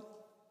God?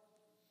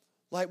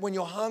 Like, when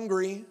you're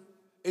hungry,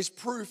 is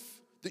proof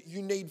that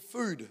you need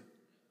food.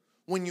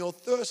 When you're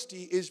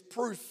thirsty is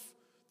proof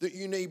that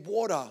you need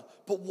water.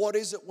 But what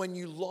is it when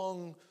you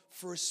long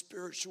for a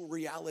spiritual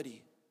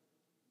reality?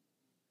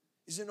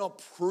 Is it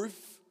not proof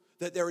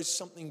that there is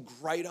something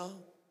greater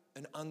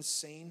and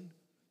unseen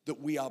that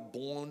we are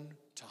born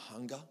to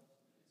hunger?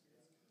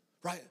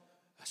 Right?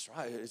 That's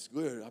right. It's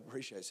good. I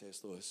appreciate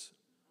C.S. Lewis.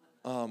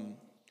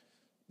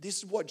 This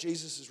is what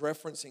Jesus is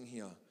referencing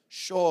here.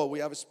 Sure, we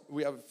have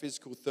a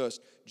physical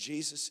thirst.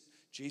 Jesus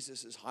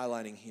is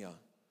highlighting here.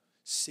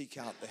 Seek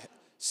out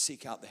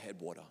the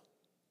headwater.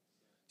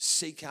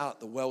 Seek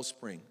out the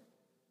wellspring.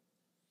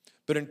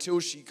 But until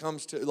she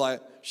comes to,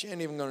 she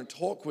ain't even going to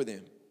talk with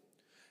him.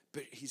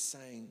 But he's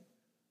saying,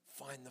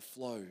 find the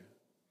flow.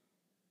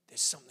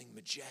 There's something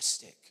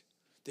majestic.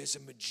 There's a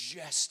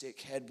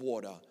majestic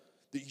headwater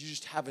that you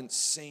just haven't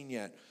seen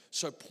yet.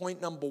 So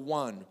point number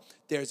one,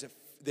 there's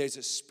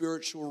a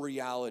spiritual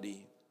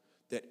reality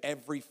that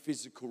every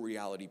physical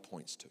reality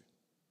points to.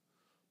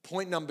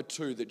 Point number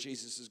two that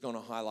Jesus is going to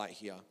highlight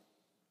here,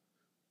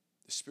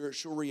 the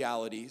spiritual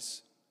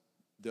realities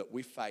that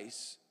we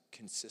face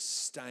can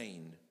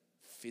sustain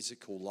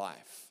physical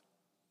life.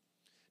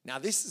 Now,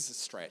 this is a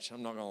stretch.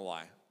 I'm not going to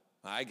lie.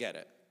 I get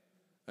it.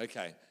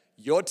 Okay,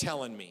 you're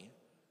telling me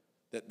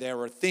that there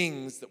are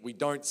things that we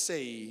don't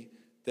see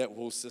that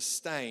will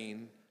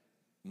sustain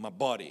my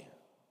body.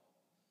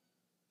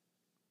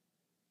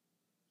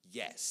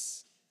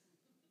 Yes.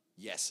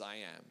 Yes, I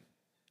am.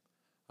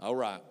 All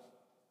right.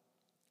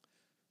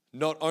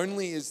 not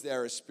only is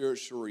there a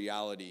spiritual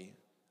reality,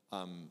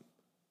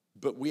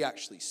 but we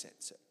actually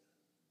sense it.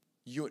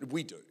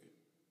 We do.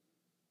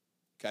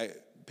 Okay,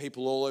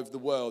 people all over the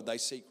world, they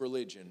seek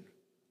religion,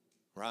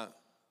 right?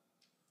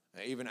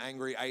 Even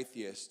angry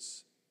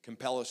atheists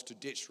compel us to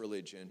ditch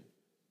religion.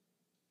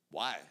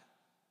 Why?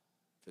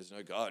 If there's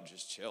no God,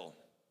 just chill.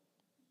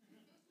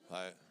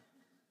 Like,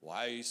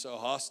 why are you so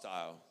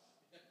hostile?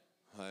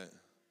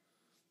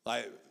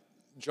 Like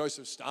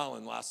Joseph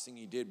Stalin, last thing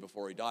he did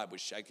before he died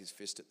was shake his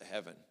fist at the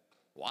heaven.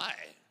 Why?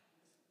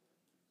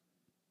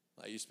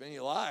 Like, you spend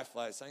your life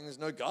like saying there's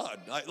no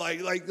God.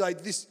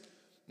 Like this,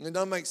 it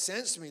doesn't make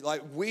sense to me.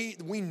 Like we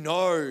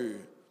know,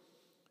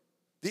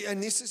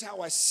 and this is how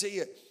I see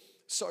it.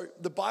 So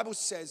the Bible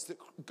says that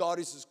God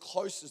is as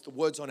close as the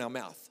words on our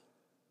mouth.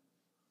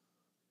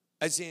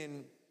 As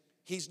in,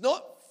 he's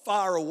not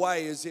far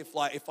away as if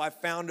I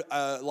found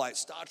a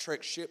Star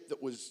Trek ship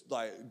that was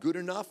good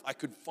enough, I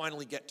could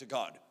finally get to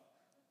God.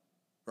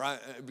 Right?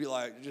 It'd be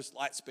just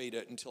light speed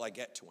it until I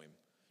get to him.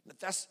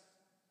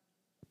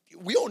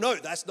 We all know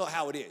that's not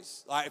how it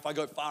is. If I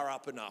go far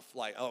up enough,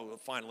 I'll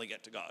finally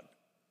get to God.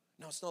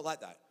 No, it's not like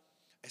that.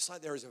 It's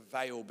like there is a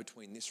veil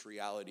between this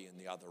reality and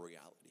the other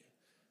reality.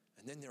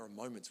 And then there are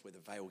moments where the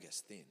veil gets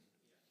thin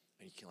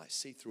and you can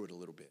see through it a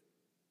little bit.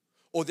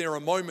 Or there are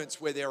moments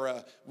where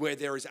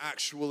there is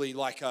actually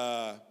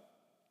a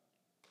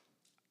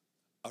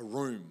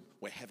room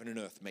where heaven and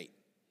earth meet.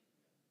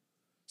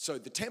 So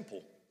the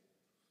temple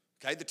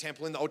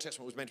in the Old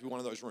Testament was meant to be one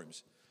of those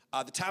rooms.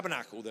 The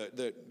tabernacle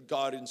that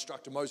God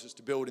instructed Moses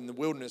to build in the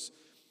wilderness,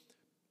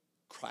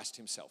 Christ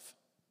himself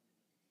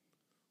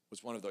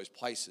was one of those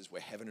places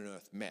where heaven and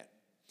earth met.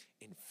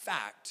 In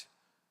fact,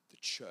 the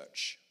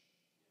church,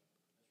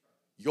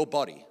 your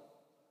body,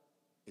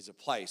 is a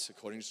place,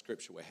 according to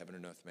Scripture, where heaven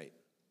and earth meet.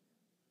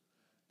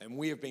 And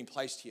we have been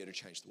placed here to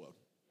change the world.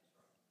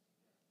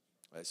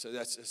 Right, so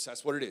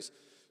that's what it is.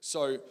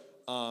 So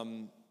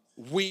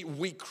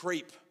we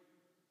creep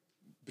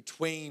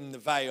between the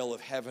veil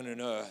of heaven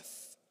and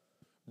earth,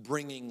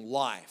 bringing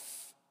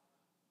life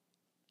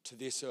to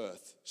this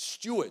earth.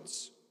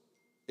 Stewards,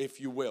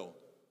 if you will,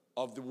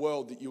 of the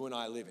world that you and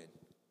I live in.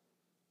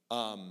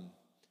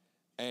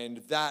 And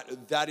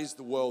that is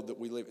the world that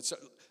we live in. So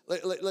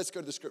let's go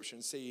to the Scripture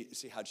and see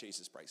how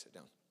Jesus breaks it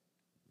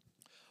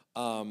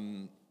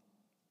down.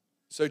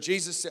 So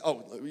Jesus said,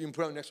 you can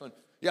put on the next one.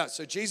 Yeah,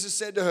 so Jesus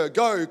said to her,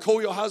 go,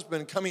 call your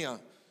husband, come here.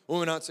 The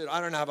woman answered,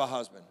 I don't have a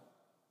husband.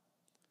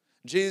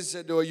 Jesus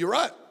said to her, you're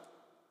right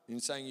in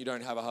saying you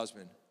don't have a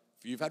husband.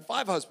 For you've had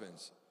 5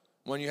 husbands.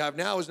 One you have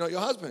now is not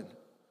your husband.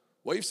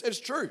 What you've said is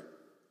true. The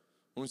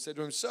woman said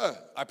to him, sir,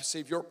 I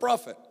perceive you're a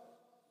prophet.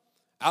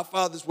 Our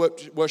fathers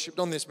worshipped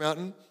on this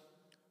mountain,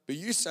 but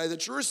you say that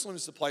Jerusalem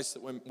is the place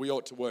that we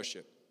ought to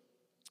worship.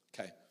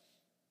 Okay,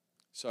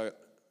 so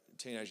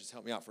teenagers,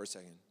 help me out for a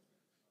second.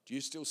 Do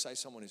you still say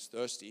someone is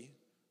thirsty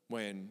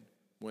when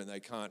they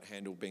can't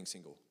handle being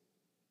single?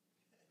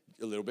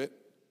 A little bit?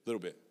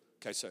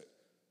 Okay, so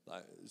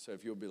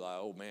if you'll be like,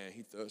 oh man,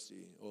 he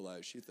thirsty,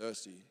 or she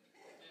thirsty.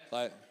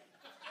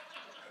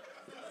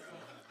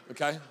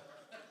 Okay,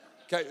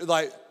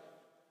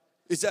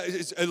 it's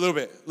a little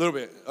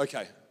bit,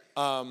 okay.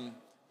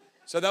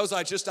 So that was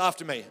just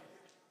after me.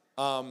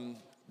 So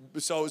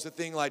it was a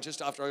thing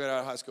just after I got out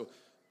of high school.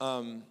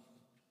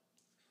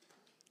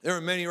 There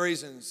are many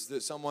reasons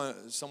that someone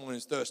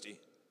is thirsty.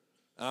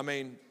 I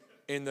mean,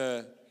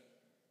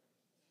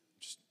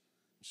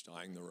 just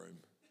eyeing the room.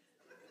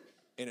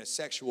 In a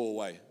sexual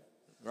way,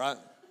 right?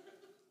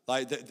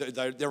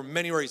 There are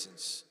many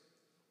reasons.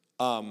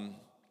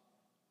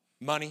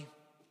 Money,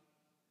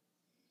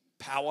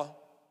 power,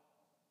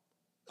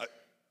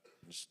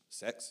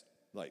 sex.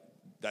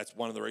 That's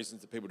one of the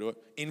reasons that people do it.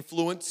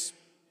 Influence.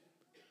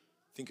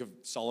 Think of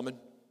Solomon.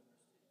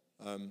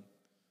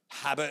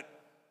 Habit.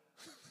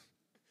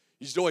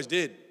 You just always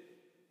did.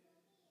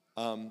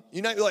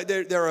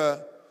 There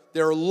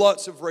are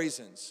lots of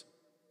reasons.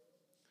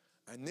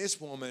 And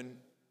this woman,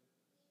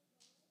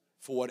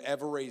 for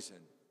whatever reason,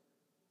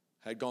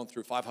 had gone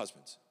through 5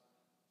 husbands.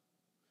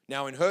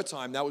 Now, in her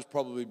time, that was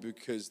probably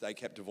because they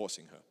kept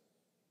divorcing her.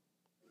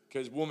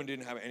 Because woman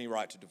didn't have any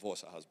right to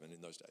divorce her husband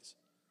in those days.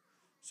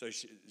 So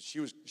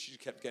she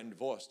kept getting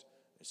divorced.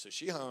 And so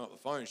she hung up the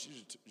phone.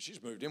 She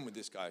just moved in with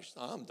this guy. She's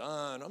like,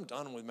 I'm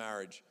done with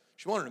marriage.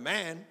 She wanted a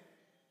man.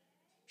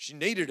 She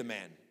needed a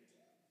man.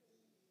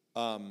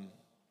 But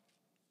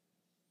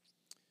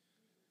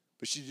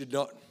she did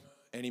not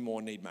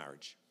anymore need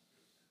marriage.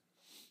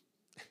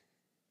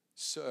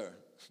 Sir,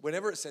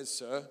 whenever it says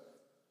sir,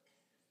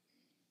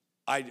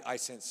 I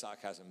sense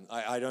sarcasm.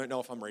 I don't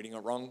know if I'm reading it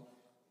wrong,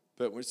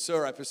 but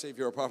sir, I perceive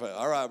you're a prophet.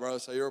 All right, bro,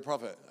 so you're a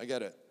prophet. I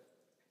get it.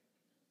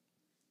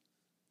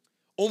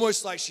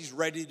 Almost like she's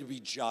ready to be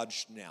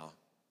judged now,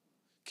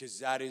 because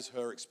that is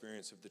her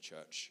experience of the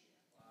church.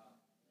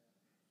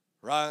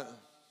 Right?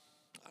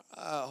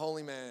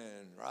 Holy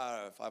man,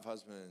 right, 5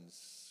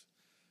 husbands.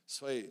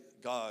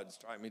 Sweet, God,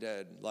 strike me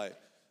dead.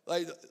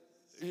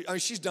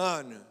 She's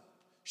done.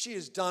 She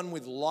is done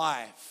with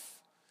life.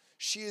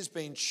 She has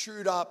been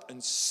chewed up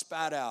and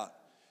spat out.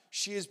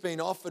 She has been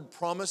offered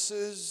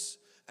promises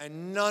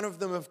and none of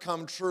them have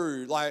come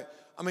true. Like,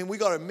 I mean, we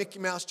got a Mickey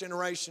Mouse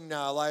generation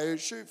now. Like,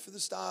 shoot for the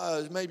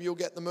stars, maybe you'll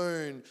get the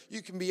moon.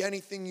 You can be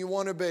anything you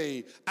want to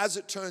be. As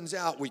it turns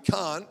out, we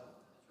can't.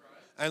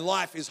 And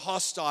life is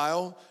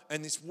hostile,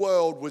 and this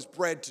world was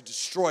bred to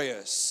destroy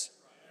us.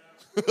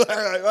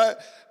 Right?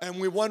 And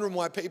we're wondering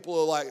why people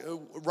are like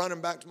running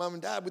back to mum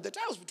and dad with their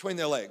tails between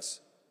their legs.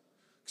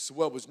 Because the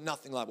world was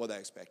nothing like what they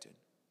expected.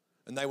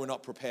 And they were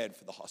not prepared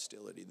for the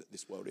hostility that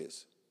this world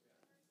is.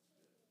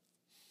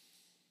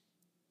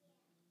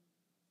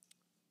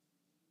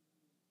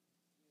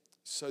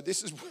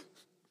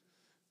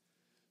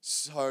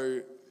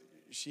 So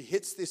she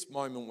hits this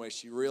moment where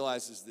she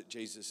realizes that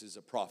Jesus is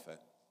a prophet.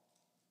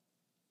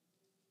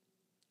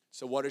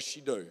 So what does she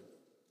do?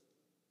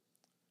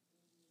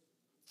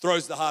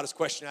 Throws the hardest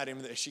question at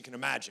him that she can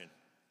imagine.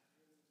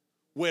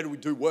 Where do we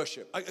do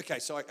worship? Okay,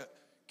 so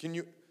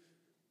you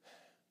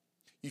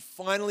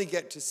finally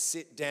get to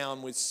sit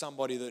down with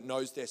somebody that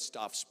knows their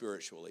stuff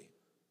spiritually.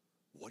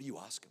 What do you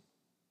ask them?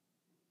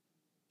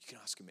 You can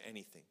ask him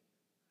anything.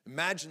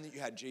 Imagine that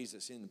you had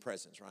Jesus in the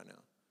presence right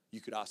now.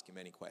 You could ask him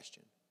any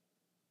question.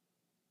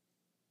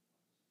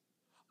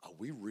 Are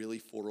we really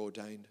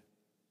foreordained?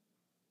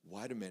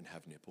 Why do men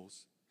have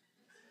nipples?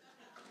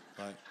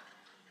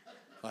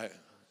 Like,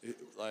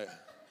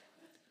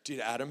 did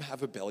Adam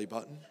have a belly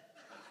button?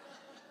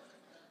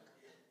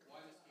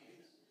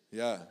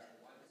 Yeah.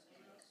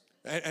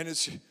 And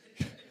it's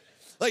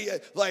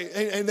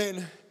and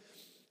then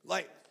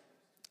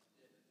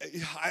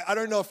I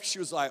don't know if she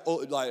was like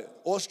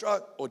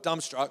awestruck or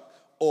dumbstruck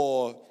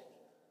or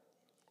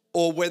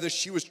whether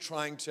she was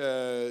trying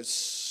to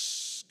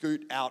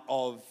scoot out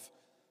of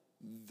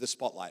the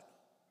spotlight,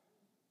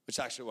 which is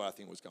actually what I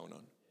think was going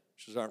on.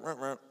 She was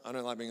like, I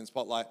don't like being in the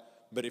spotlight,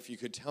 but if you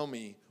could tell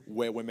me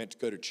where we're meant to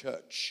go to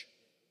church,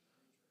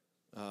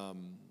 I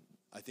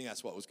think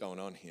that's what was going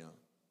on here.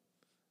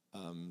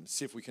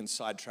 See if we can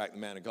sidetrack the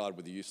man of God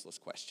with a useless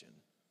question.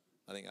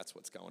 I think that's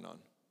what's going on.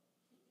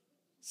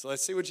 So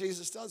let's see what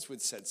Jesus does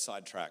with said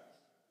sidetrack.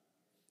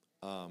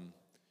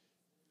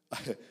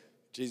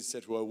 Jesus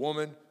said to her,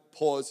 woman,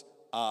 pause.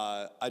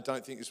 I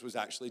don't think this was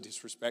actually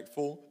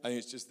disrespectful. I think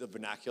it's just the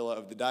vernacular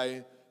of the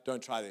day.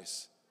 Don't try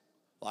this.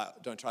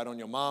 Like, don't try it on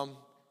your mom.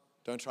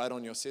 Don't try it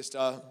on your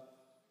sister.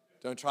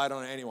 Don't try it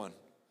on anyone.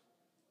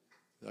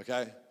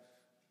 Okay?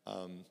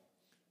 I'm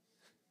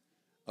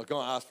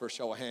going to ask for a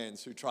show of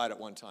hands who tried it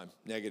one time.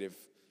 Negative.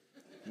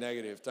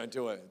 Don't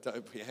do it.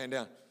 Don't put your hand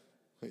down.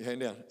 Put your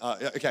hand down.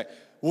 Okay.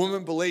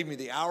 Woman, believe me,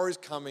 the hour is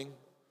coming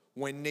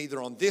when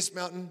neither on this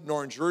mountain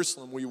nor in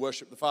Jerusalem will you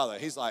worship the Father.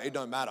 He's like, it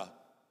don't matter.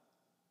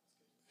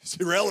 It's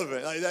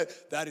irrelevant.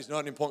 Like, that is not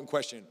an important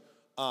question.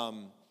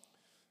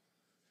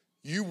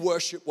 You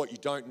worship what you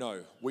don't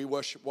know. We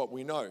worship what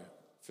we know.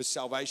 For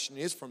salvation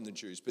is from the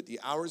Jews, but the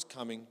hour is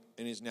coming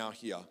and is now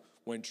here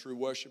when true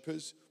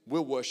worshipers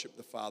will worship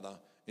the Father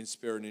in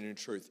spirit and in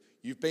truth.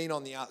 You've been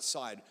on the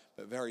outside,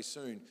 but very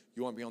soon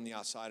you won't be on the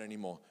outside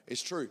anymore.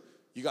 It's true.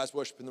 You guys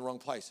worship in the wrong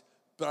place,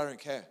 but I don't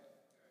care.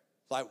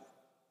 Like,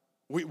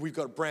 we've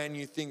got a brand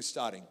new thing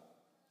starting.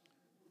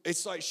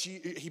 It's like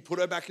he put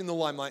her back in the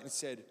limelight and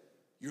said,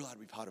 you're allowed to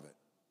be part of it.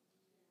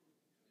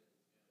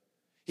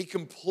 He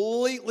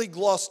completely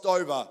glossed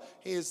over.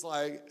 He is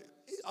like,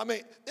 I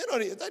mean,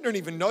 they don't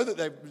even know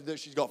that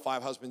she's got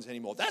 5 husbands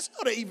anymore. That's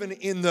not even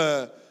in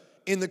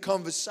the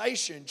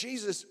conversation.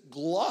 Jesus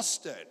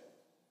glossed it.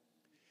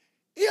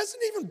 He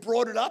hasn't even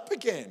brought it up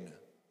again.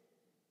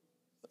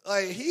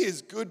 Like, he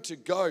is good to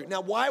go.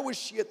 Now, why was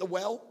she at the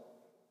well?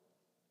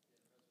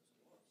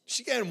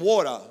 She getting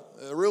water,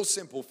 real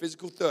simple,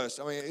 physical thirst.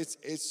 I mean,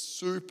 it's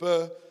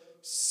super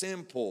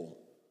simple.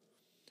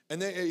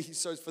 And then he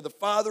says, for the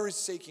Father is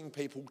seeking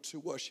people to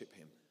worship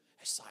him.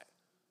 It's like,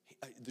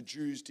 the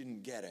Jews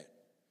didn't get it.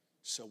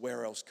 So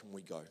where else can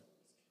we go?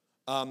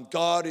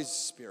 God is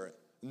spirit.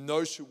 And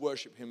those who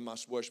worship him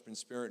must worship in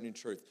spirit and in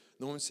truth. And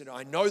the woman said,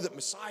 I know that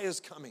Messiah is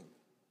coming.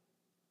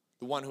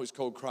 The one who is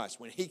called Christ.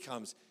 When he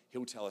comes,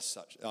 he'll tell us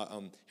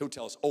he'll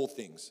tell us all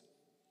things.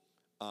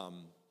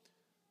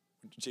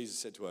 Jesus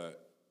said to her,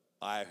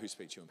 I who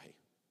speak to you am he.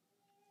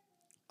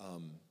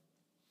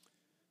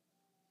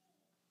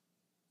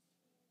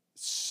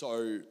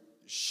 So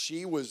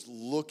she was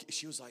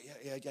like,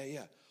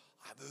 yeah.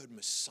 I've heard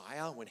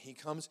Messiah, when he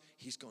comes,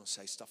 he's going to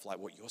say stuff like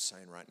what you're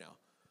saying right now.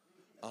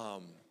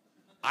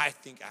 I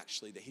think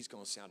actually that he's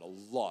going to sound a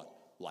lot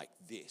like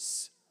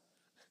this.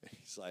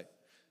 He's like,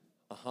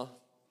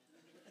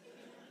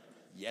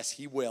 yes,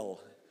 he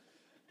will.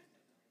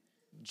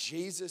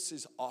 Jesus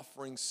is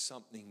offering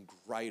something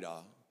greater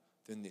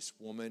than this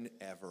woman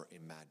ever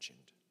imagined.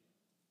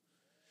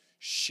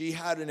 She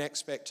had an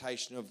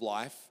expectation of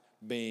life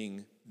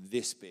being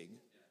this big,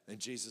 and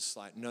Jesus is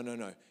like,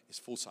 no, it's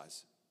full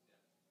size.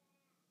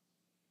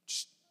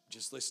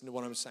 Just listen to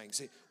what I'm saying.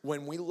 See,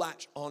 when we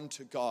latch on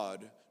to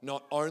God,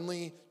 not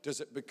only does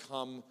it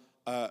become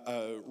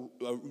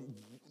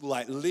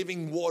like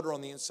living water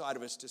on the inside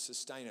of us to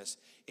sustain us,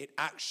 it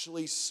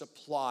actually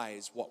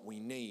supplies what we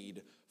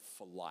need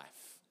for life.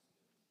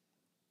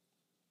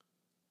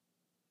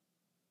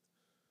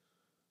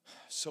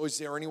 So is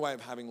there any way of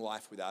having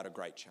life without a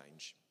great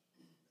change?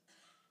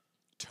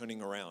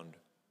 Turning around.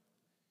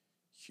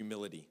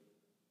 Humility.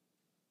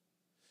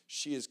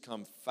 She has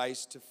come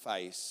face to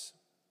face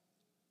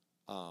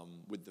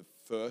with the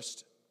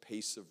first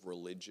piece of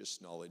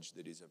religious knowledge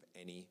that is of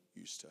any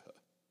use to her.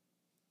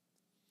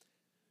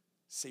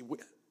 See,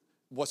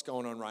 what's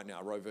going on right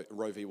now,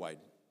 Roe v. Wade?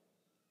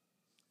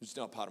 It's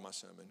not part of my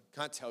sermon.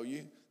 Can't tell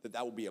you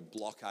that will be a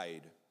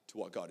blockade to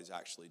what God is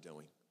actually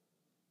doing.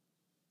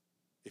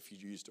 If you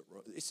used it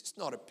wrong. It's just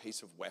not a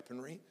piece of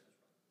weaponry.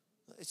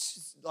 It's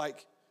just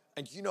like,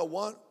 and you know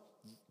what?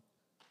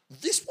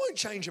 This won't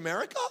change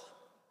America.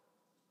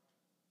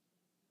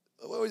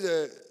 What was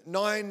it?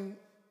 9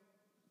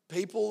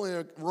 people in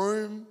a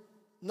room?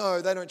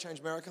 No, they don't change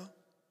America.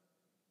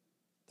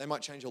 They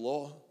might change a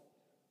law.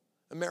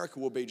 America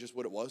will be just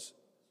what it was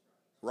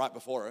right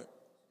before it.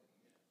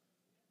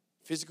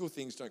 Physical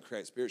things don't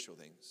create spiritual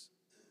things,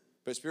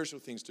 but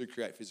spiritual things do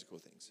create physical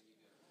things.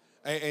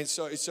 And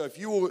so if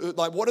you were,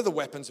 like, what are the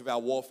weapons of our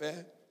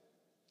warfare?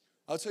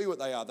 I'll tell you what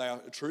they are. They are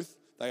truth,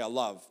 they are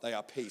love, they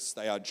are peace,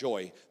 they are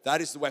joy.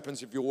 That is the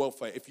weapons of your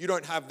warfare. If you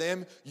don't have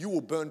them, you will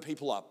burn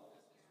people up.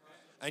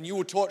 And you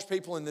will torch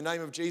people in the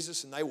name of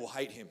Jesus and they will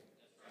hate him.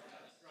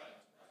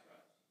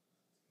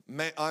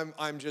 Man,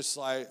 I'm just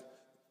like,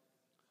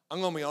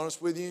 I'm going to be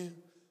honest with you.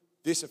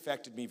 This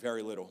affected me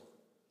very little.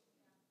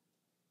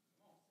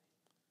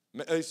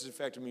 This has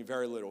affected me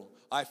very little.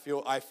 I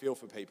feel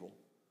for people.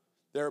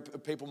 There are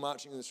people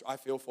marching in this. I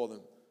feel for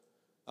them.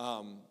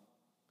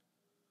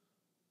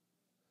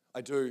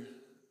 I do.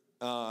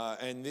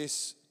 And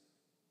this,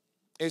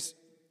 it's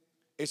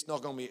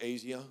not going to be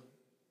easier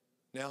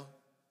now.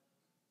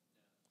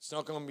 It's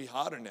not going to be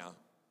harder now.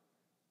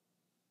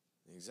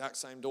 The exact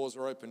same doors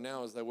are open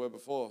now as they were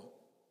before.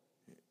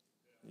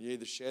 You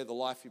either share the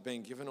life you've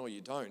been given or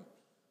you don't.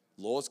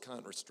 Laws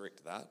can't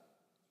restrict that.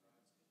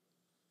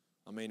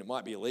 I mean, it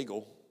might be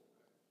illegal,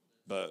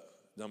 but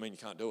it don't mean you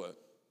can't do it.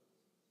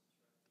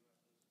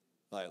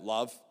 Like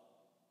love,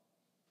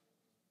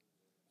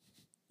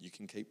 you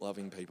can keep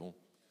loving people.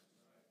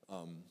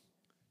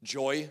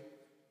 Joy,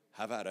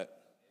 have at it.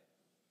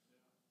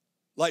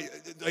 Like,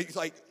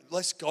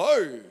 let's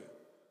go.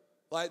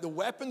 Like, the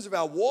weapons of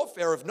our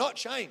warfare have not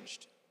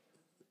changed.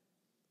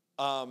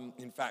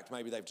 In fact,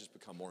 maybe they've just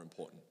become more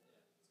important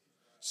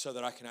so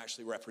that I can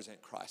actually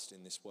represent Christ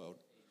in this world.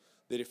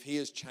 That if he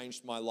has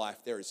changed my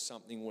life, there is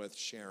something worth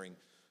sharing.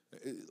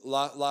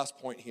 Last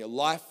point here.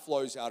 Life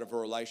flows out of a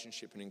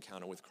relationship and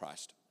encounter with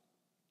Christ.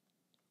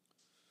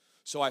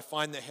 So I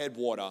find the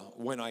headwater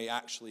when I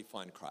actually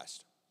find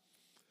Christ.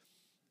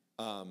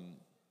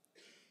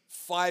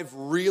 5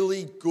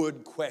 really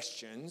good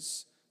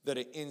questions that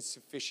are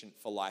insufficient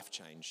for life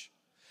change.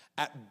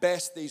 At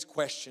best, these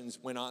questions,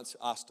 when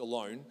asked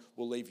alone,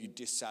 will leave you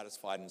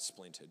dissatisfied and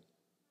splintered.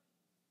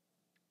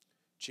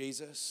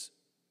 Jesus,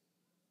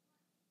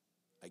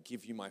 I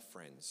give you my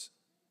friends.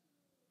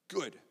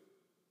 Good,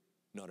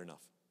 not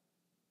enough.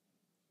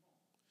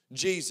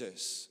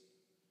 Jesus,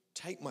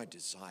 take my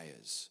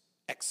desires.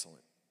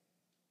 Excellent,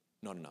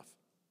 not enough.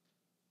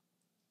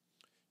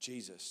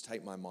 Jesus,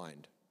 take my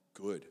mind.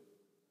 Good.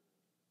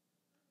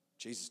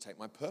 Jesus, take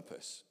my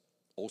purpose.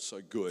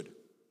 Also good.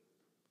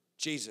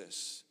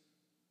 Jesus,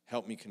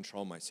 help me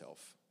control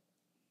myself.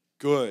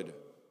 Good.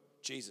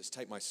 Jesus,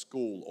 take my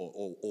school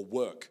or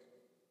work.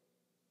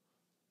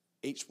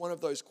 Each one of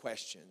those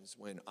questions,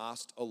 when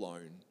asked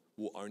alone,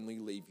 will only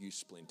leave you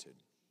splintered.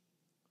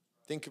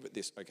 Think of it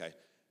this, okay.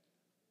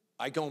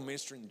 I go and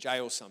minister in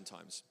jail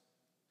sometimes.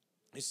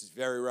 This is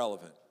very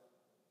relevant.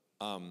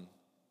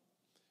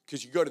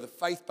 Because you go to the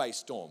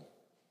faith-based dorm.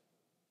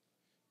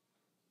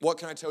 What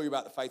can I tell you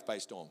about the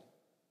faith-based dorm?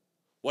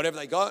 Whatever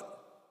they got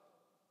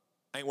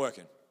ain't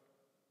working.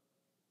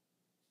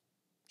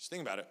 Just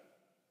think about it.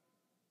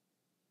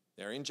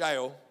 They're in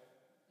jail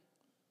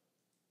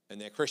and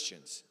they're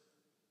Christians.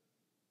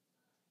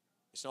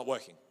 It's not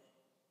working.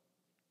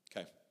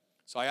 Okay.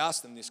 So I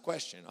asked them this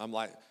question. I'm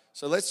like,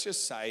 so let's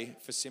just say,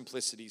 for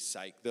simplicity's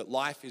sake, that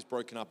life is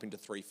broken up into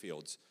 3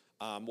 fields.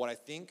 What I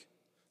think,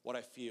 what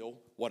I feel,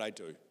 what I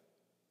do.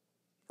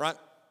 Right?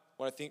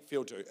 What I think,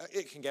 feel, do.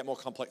 It can get more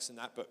complex than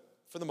that, but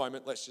for the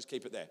moment, let's just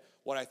keep it there.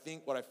 What I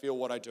think, what I feel,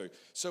 what I do.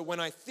 So when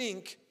I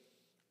think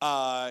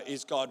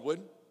is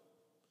Godward,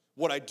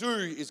 what I do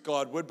is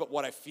Godward, but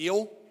what I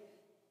feel,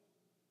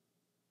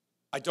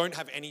 I don't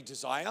have any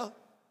desire.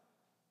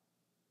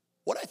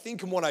 What I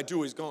think and what I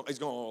do is going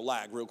to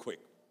lag real quick.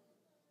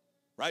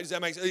 Right? Does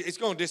that make sense? It's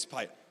going to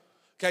dissipate.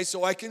 Okay,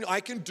 so I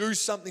can do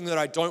something that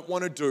I don't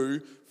want to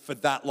do for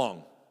that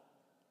long.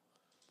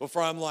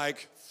 Before I'm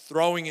like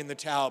throwing in the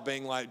towel,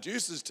 being like,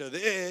 juices to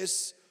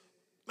this.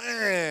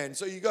 Man,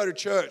 so you go to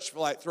church for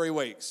like 3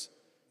 weeks.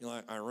 You're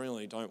like, I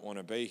really don't want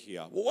to be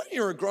here. Well, when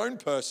you're a grown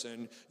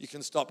person, you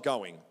can stop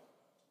going.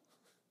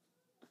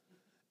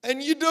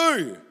 And you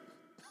do,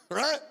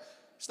 right?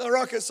 It's not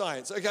rocket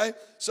science, okay?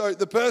 So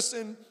the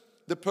person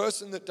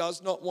that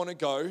does not want to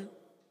go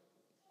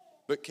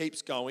but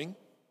keeps going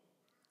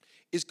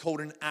is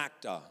called an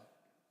actor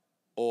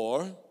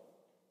or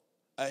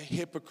a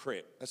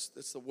hypocrite. That's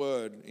the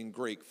word in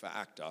Greek for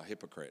actor,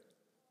 hypocrite.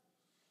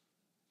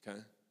 Okay?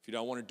 If you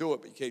don't want to do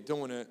it, but you keep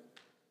doing it,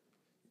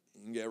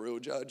 you can get real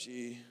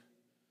judgy.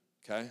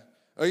 Okay?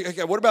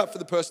 Okay, what about for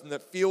the person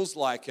that feels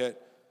like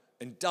it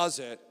and does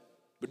it,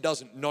 but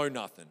doesn't know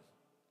nothing?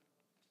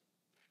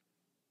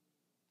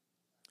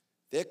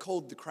 They're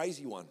called the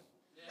crazy one.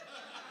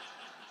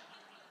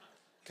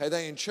 Okay,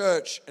 they're in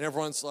church and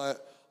everyone's like,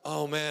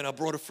 oh man, I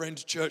brought a friend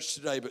to church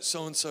today, but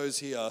so-and-so's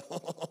here.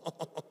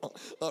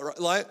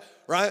 Right?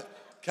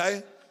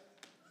 Okay?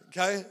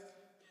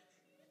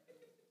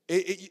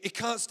 It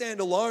can't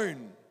stand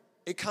alone.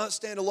 It can't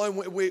stand alone.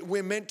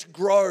 We're meant to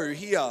grow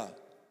here.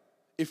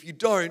 If you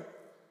don't,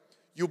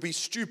 you'll be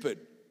stupid.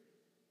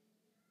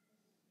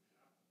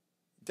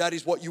 That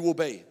is what you will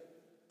be.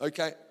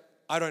 Okay?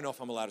 I don't know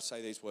if I'm allowed to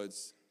say these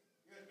words.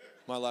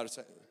 Am I allowed to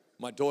say?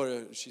 My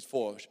daughter, she's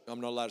 4.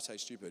 I'm not allowed to say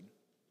stupid.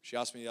 She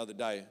asked me the other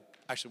day,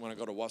 actually when I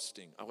got a wasp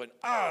sting, I went,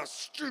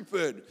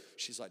 stupid.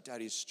 She's like,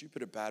 Daddy, is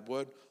stupid a bad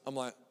word? I'm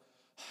like,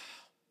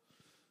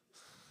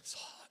 it's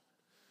hot.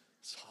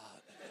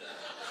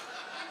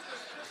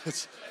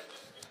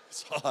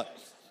 It's hot.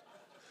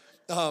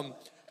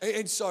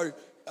 And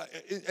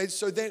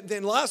so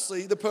then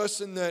lastly, the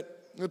person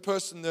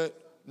that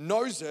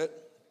knows it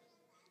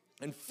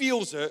and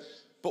feels it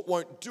but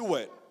won't do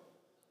it.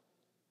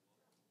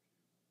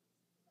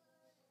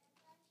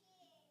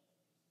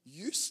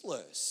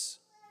 Useless,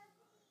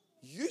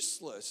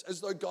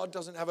 as though God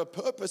doesn't have a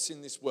purpose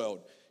in this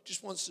world.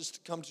 Just wants us to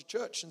come to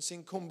church and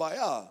sing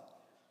Kumbaya.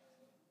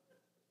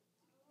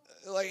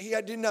 Like he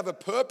didn't have a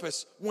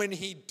purpose when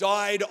he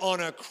died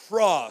on a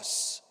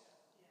cross.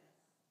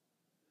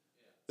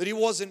 That he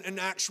wasn't an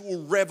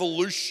actual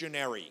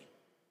revolutionary.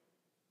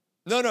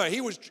 No,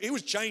 he was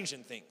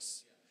changing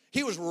things.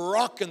 He was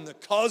rocking the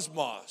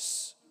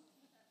cosmos.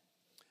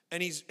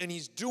 And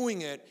he's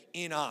doing it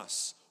in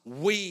us.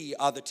 We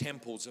are the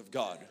temples of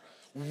God.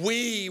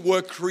 We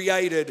were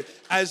created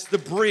as the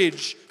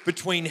bridge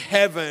between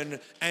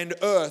heaven and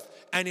earth.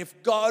 And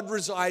if God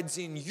resides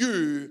in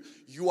you,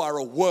 you are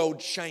a world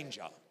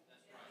changer.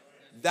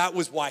 That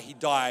was why he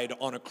died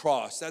on a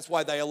cross. That's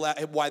why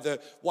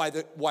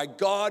why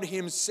God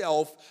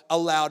himself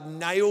allowed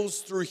nails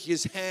through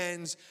his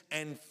hands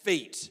and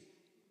feet.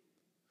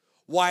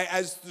 Why,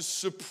 as the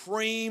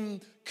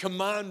supreme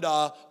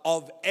commander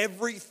of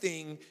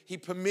everything, he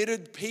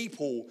permitted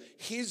people,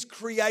 his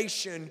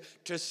creation,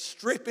 to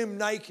strip him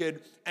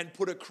naked and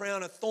put a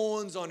crown of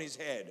thorns on his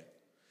head.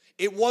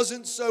 It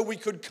wasn't so we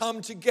could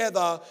come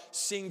together,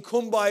 sing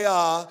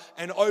Kumbaya,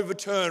 and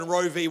overturn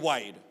Roe v.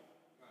 Wade.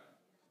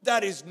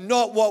 That is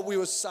not what we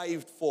were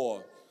saved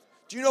for.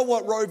 Do you know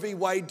what Roe v.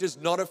 Wade does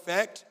not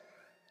affect?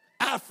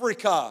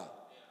 Africa.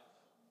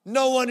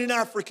 No one in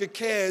Africa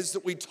cares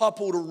that we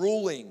toppled a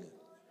ruling.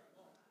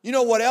 You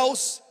know what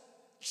else?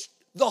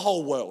 The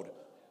whole world.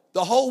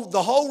 The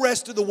whole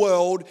rest of the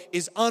world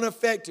is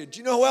unaffected. Do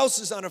you know who else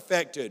is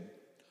unaffected?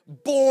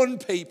 Born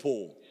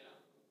people.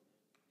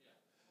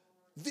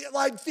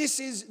 Like this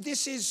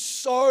is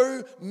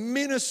so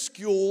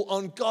minuscule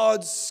on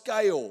God's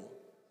scale.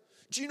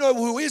 Do you know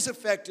who is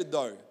affected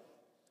though?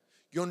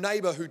 Your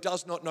neighbor who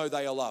does not know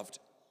they are loved.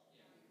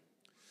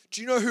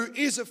 Do you know who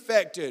is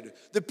affected?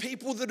 The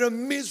people that are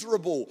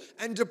miserable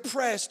and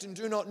depressed and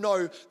do not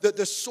know that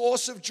the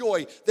source of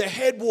joy, the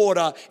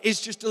headwater, is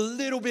just a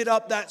little bit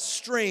up that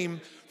stream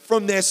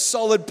from their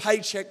solid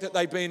paycheck that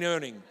they've been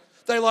earning.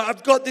 They're like,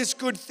 I've got this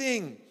good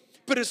thing,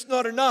 but it's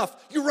not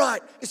enough. You're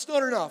right, it's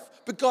not enough.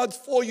 But God's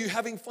for you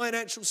having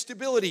financial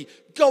stability.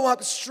 Go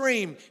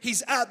upstream.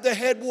 He's at the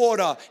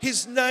headwater.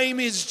 His name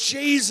is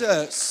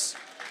Jesus.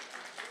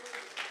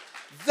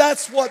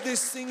 That's what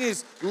this thing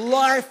is.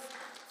 Life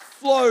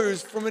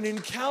flows from an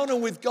encounter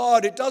with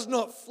God. It does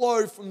not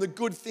flow from the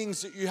good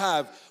things that you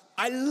have.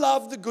 I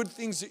love the good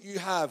things that you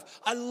have.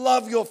 I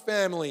love your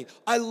family.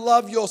 I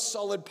love your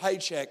solid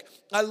paycheck.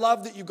 I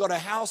love that you've got a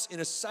house in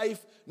a safe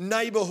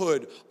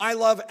neighborhood. I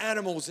love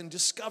animals and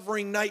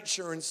discovering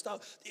nature and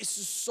stuff. This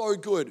is so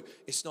good.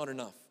 It's not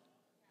enough.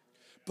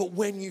 But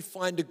when you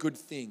find a good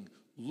thing,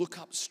 look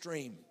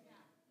upstream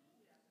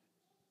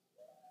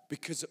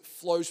because it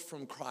flows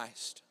from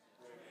Christ.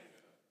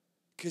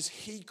 Because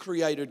he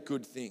created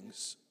good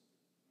things.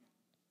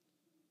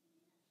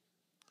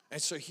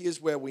 And so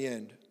here's where we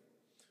end.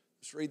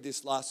 Let's read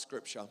this last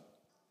scripture.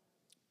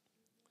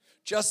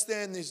 Just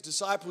then, his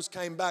disciples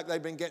came back.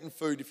 They'd been getting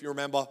food, if you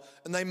remember.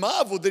 And they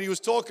marveled that he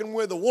was talking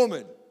with a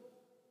woman.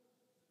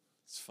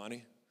 It's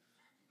funny.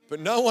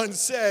 But no one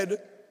said,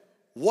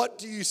 what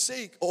do you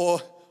seek? Or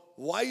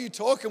why are you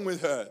talking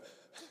with her?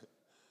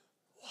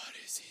 What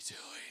is he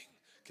doing?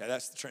 Okay,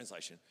 that's the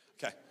translation.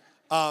 Okay.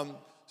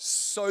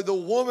 So the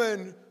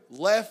woman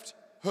left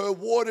her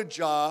water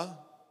jar.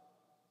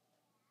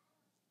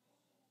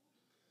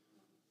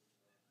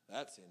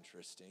 That's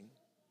interesting.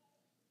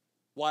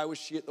 Why was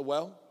she at the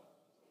well?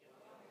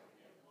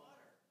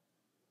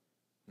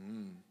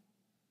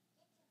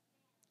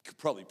 Could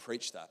probably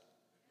preach that.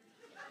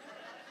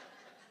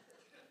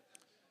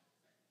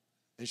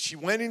 And she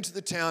went into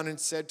the town and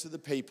said to the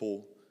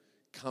people,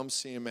 come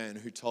see a man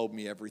who told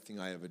me everything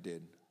I ever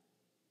did.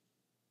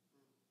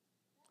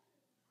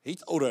 He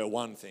told her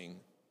one thing.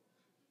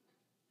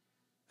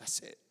 That's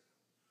it.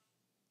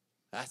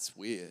 That's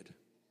weird.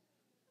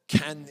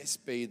 Can this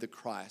be the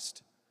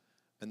Christ?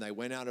 And they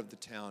went out of the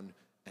town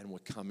and were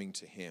coming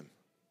to him.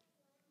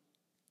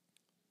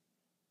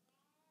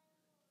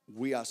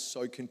 We are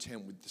so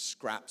content with the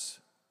scraps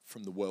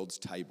from the world's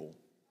table,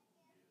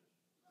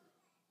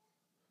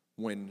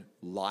 when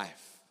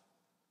life,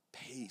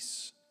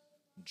 peace,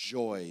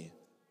 joy,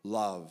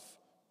 love,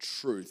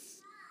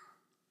 truth,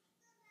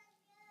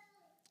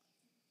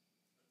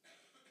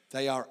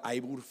 they are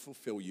able to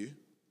fulfill you,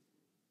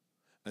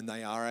 and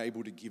they are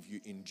able to give you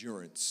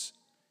endurance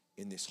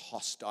in this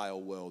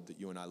hostile world that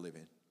you and I live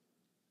in.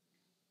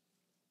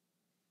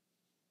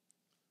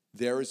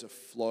 There is a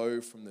flow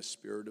from the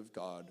Spirit of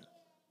God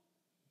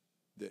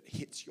that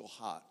hits your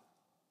heart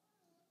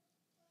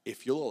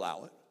if you'll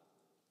allow it,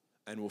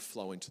 and will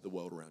flow into the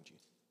world around you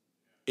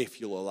if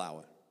you'll allow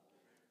it.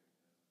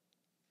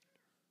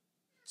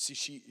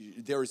 See,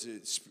 there is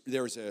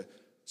a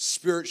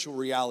spiritual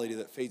reality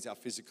that feeds our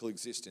physical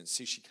existence.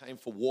 See, she came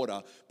for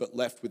water, but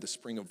left with a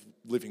spring of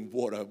living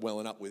water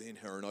welling up within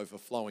her and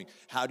overflowing.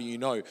 How do you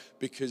know?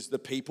 Because the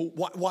people,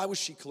 why was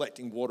she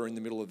collecting water in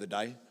the middle of the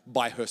day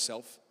by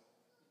herself?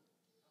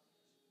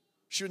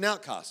 She was an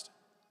outcast.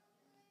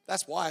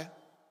 That's why.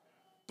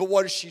 But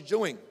what is she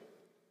doing?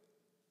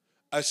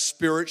 A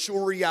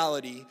spiritual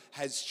reality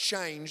has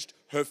changed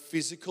her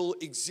physical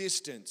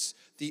existence.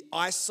 The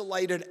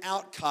isolated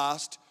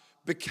outcast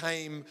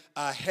became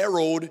a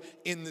herald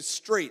in the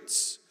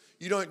streets.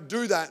 You don't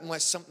do that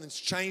unless something's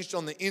changed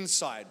on the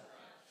inside.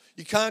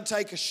 You can't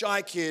take a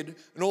shy kid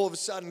and all of a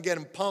sudden get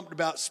him pumped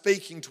about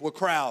speaking to a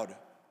crowd.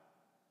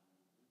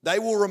 They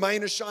will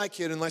remain a shy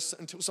kid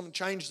until something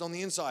changes on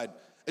the inside.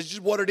 It's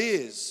just what it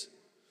is.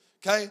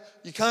 Okay?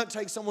 You can't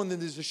take someone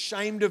that is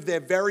ashamed of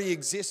their very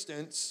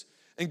existence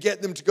and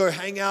get them to go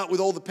hang out with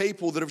all the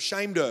people that have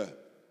shamed her,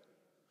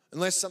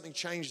 unless something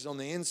changes on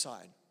the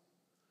inside.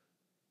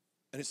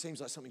 And it seems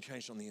like something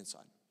changed on the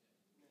inside.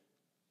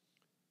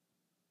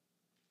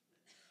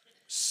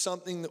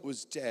 Something that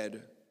was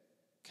dead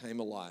came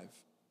alive.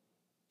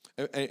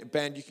 And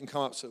band, you can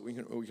come up so we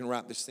can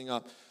wrap this thing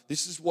up.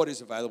 This is what is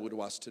available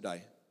to us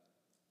today.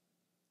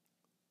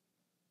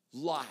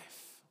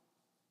 Life.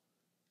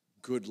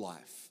 Good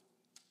life.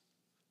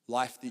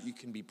 Life that you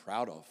can be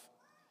proud of.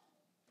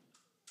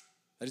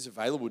 That is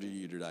available to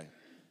you today.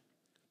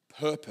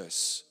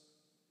 Purpose.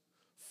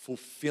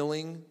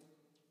 Fulfilling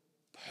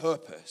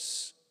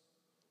purpose.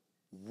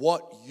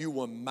 What you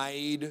were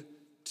made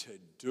to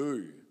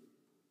do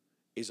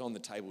is on the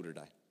table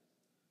today.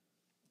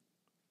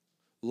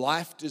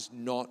 Life does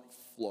not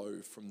flow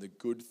from the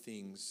good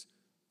things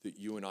that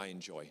you and I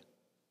enjoy.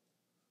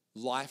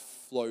 Life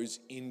flows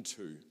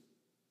into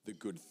the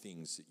good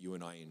things that you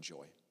and I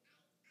enjoy.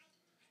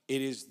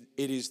 It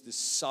is the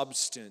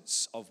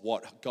substance of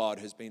what God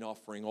has been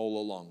offering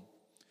all along.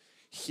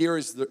 Here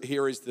is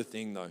the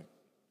thing though.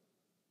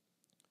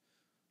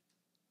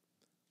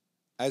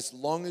 As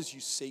long as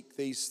you seek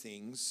these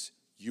things,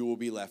 you will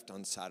be left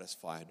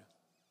unsatisfied.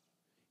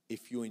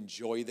 If you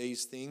enjoy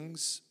these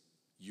things,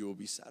 you will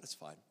be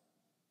satisfied.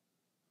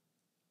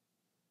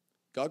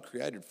 God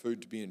created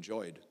food to be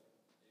enjoyed.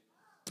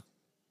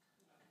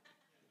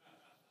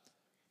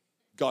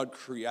 God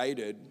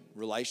created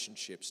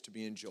relationships to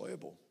be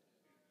enjoyable.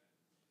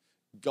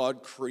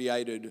 God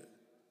created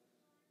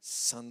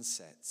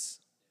sunsets.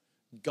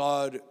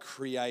 God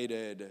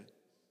created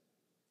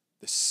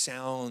the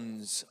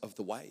sounds of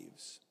the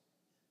waves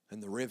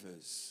and the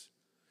rivers.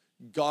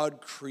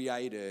 God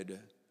created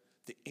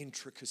the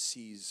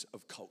intricacies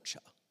of culture.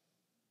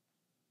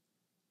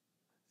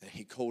 And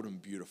he called them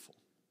beautiful.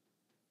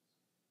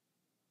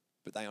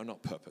 But they are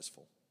not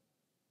purposeful.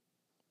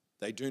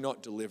 They do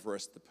not deliver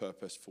us the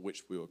purpose for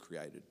which we were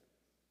created.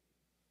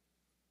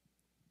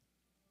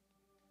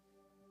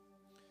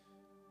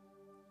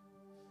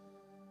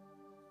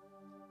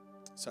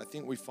 So I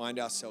think we find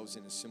ourselves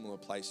in a similar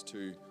place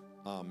to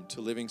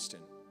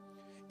Livingston.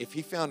 If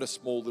he found a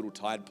small little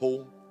tide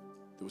pool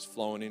that was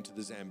flowing into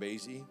the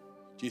Zambezi,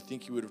 do you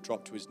think he would have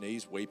dropped to his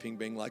knees weeping,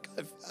 being like,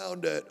 I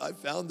found it, I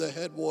found the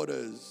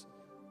headwaters?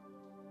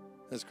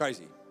 That's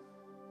crazy.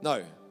 No,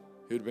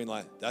 he would have been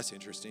like, that's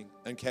interesting,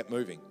 and kept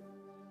moving.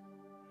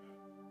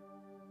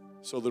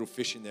 Saw a little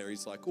fish in there,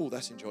 he's like, oh,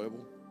 that's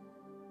enjoyable.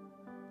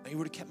 And he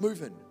would have kept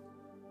moving.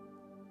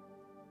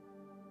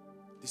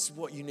 This is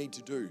what you need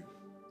to do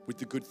with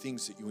the good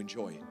things that you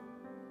enjoy.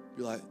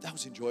 Be like, that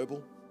was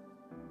enjoyable.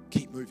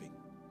 Keep moving.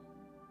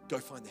 Go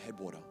find the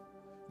headwater.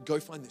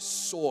 Go find the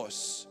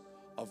source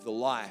of the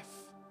life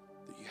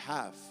that you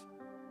have.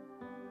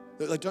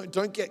 Like,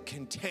 don't get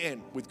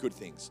content with good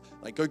things.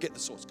 Like, go get the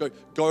source.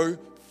 Go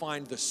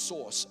find the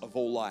source of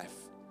all life.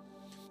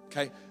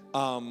 Okay?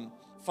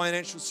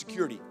 Financial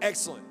security,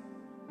 excellent.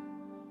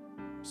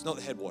 It's not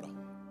the headwater.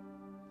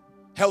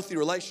 Healthy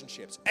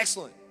relationships,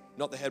 excellent.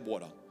 Not the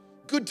headwater.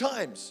 Good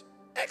times,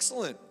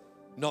 excellent.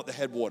 Not the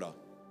headwater.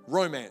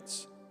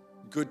 Romance,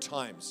 good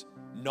times,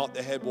 not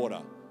the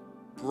headwater.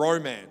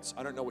 Bromance.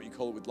 I don't know what you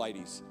call it with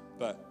ladies,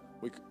 but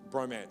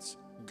bromance.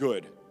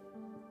 Good.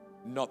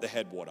 Not the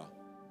headwater,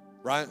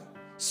 right?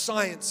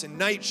 Science and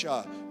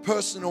nature,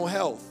 personal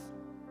health,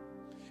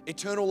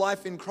 eternal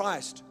life in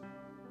Christ.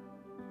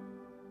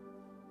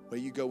 Where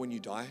you go when you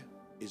die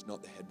is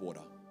not the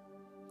headwater.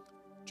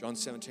 John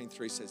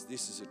 17:3 says,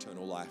 this is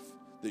eternal life,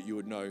 that you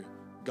would know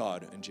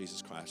God and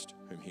Jesus Christ,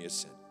 whom he has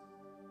sent.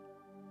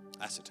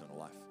 That's eternal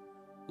life.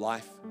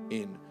 Life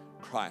in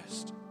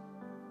Christ.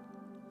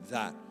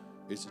 That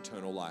is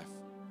eternal life.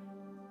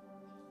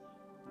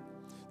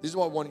 This is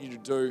what I want you to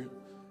do.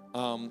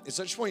 I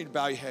just want you to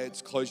bow your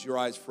heads, close your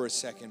eyes for a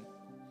second.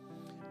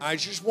 I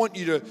just want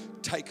you to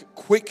take a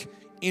quick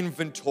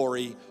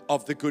inventory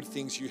of the good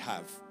things you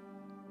have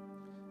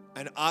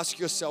and ask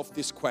yourself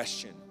this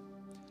question: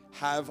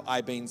 have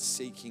I been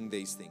seeking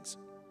these things?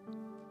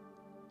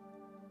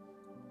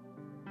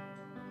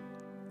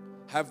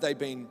 Have they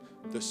been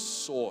the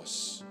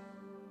source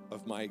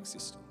of my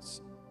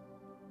existence?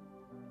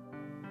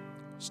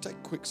 Just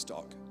take quick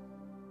stock.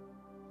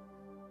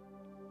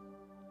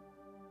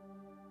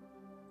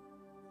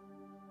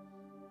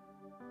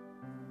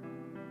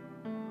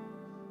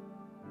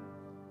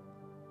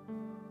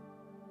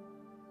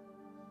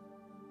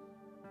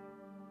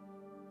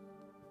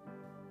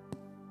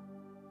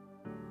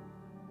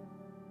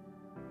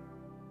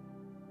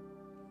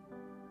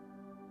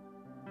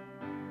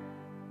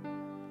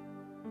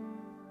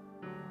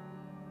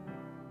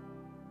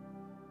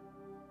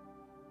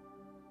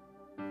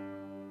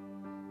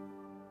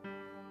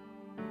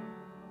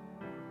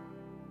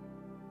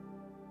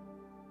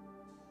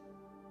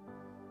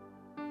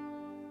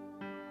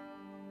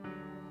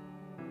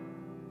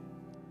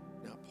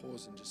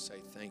 Pause and just say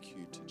thank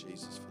you to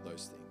Jesus for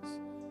those things.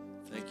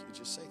 Thank you.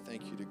 Just say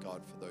thank you to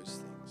God for those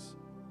things.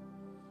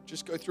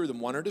 Just go through them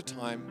one at a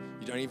time.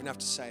 You don't even have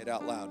to say it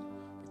out loud.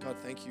 But God,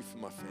 thank you for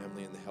my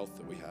family and the health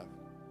that we have.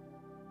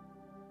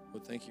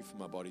 Lord, thank you for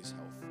my body's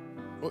health.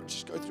 Well,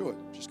 just go through it.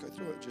 Just go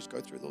through it. Just go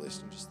through the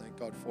list and just thank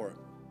God for it.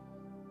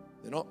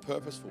 They're not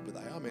purposeful, but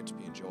they are meant to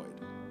be enjoyed.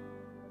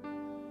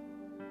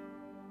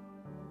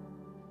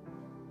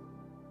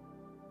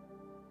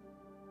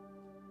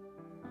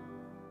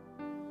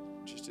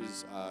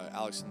 As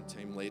Alex and the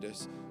team lead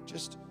us,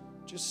 just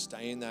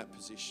stay in that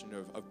position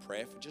of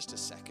prayer for just a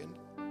second,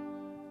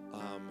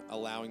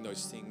 allowing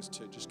those things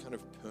to just kind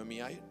of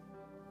permeate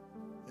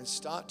and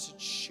start to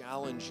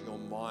challenge your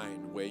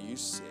mind where you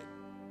sit,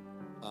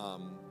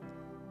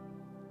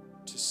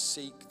 to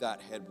seek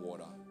that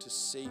headwater, to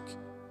seek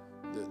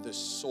the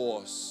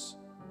source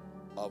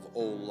of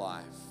all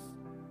life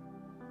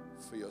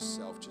for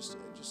yourself, just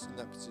in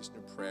that position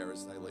of prayer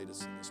as they lead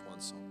us in this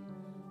one song.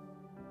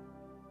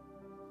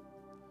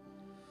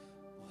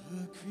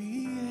 A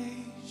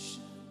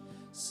creation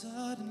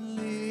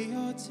suddenly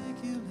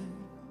articulate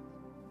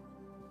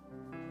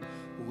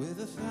with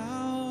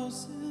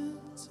 1,000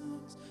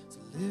 tongues to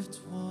lift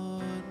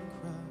one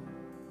cry.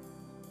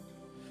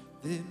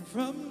 Then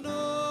from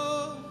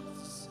north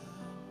to south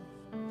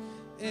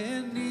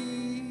and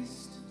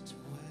east to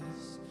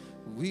west,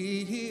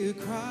 we hear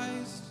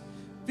Christ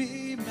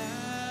be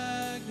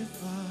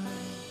magnified.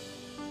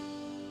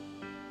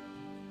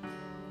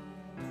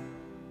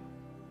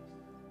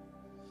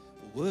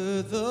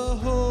 Were the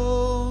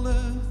whole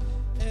earth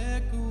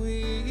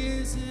echoing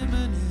his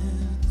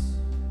immanence,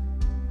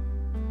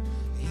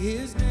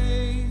 his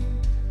name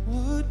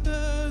would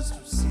burst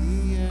from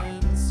sea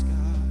and sky.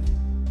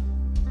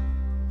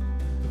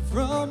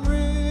 From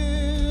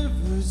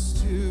rivers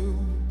to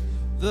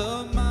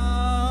the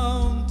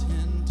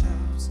mountain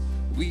tops,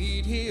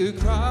 we'd hear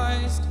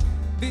Christ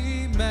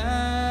be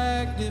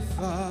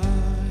magnified.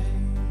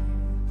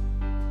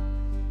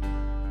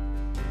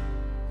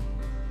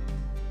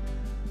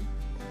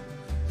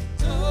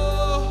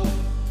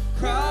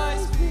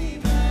 Christ be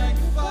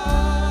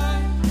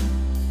magnified,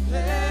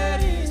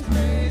 let his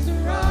praise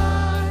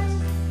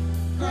arise.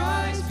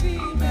 Christ be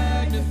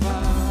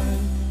magnified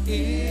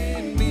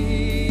in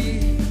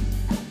me.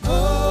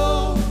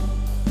 Oh,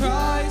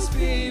 Christ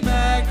be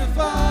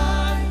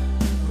magnified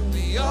from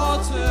the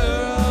altar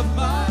of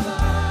my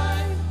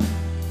life.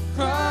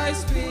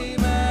 Christ be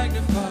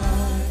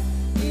magnified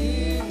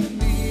in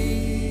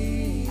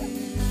me.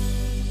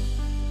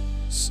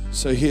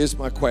 So here's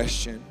my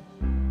question.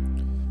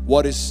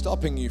 What is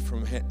stopping you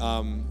from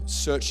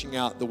searching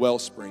out the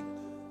wellspring?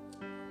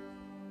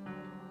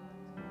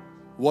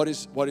 What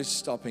is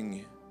stopping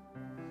you?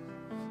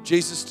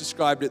 Jesus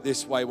described it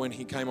this way when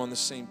he came on the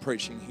scene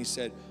preaching. He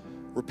said,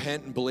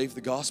 repent and believe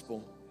the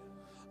gospel.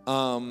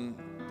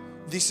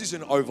 This is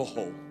an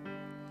overhaul.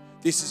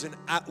 This is an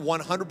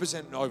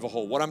 100% an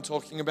overhaul. What I'm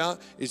talking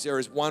about is there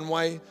is one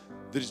way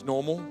that is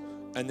normal,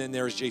 and then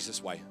there is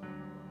Jesus' way.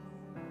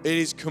 It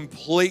is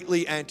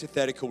completely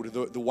antithetical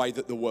to the way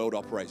that the world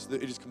operates.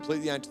 It is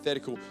completely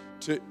antithetical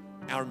to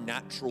our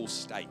natural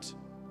state,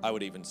 I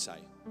would even say.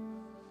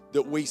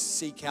 That we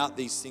seek out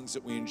these things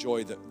that we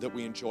enjoy, that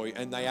we enjoy,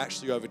 and they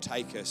actually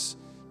overtake us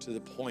to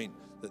the point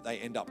that they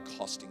end up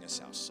costing us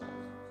our soul.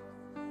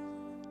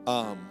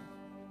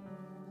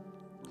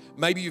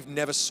 Maybe you've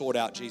never sought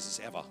out Jesus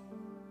ever.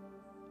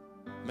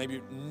 Maybe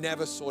you've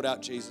never sought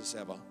out Jesus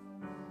ever.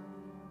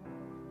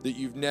 That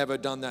you've never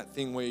done that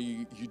thing where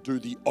you do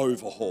the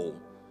overhaul.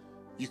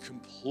 You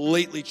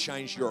completely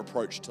change your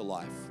approach to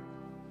life.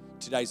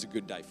 Today's a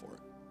good day for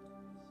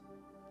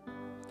it.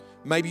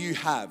 Maybe you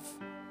have,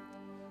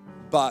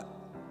 but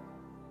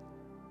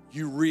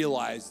you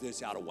realize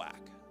there's out of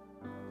whack.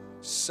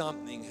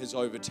 Something has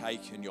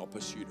overtaken your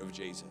pursuit of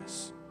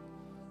Jesus.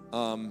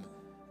 And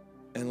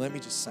let me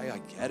just say, I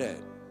get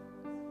it.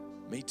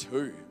 Me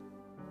too.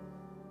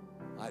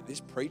 Like, this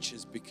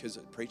preaches because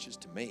it preaches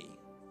to me.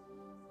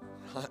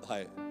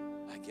 Like,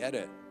 I get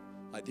it.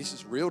 Like, this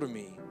is real to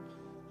me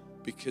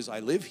because I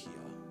live here.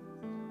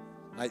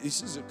 Like,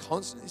 this is a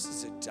constant, this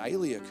is a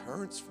daily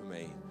occurrence for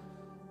me.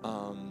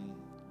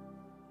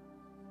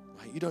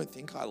 Like, you don't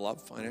think I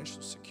love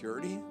financial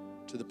security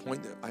to the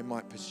point that I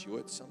might pursue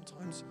it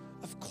sometimes?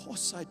 Of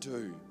course I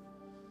do.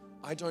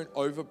 I don't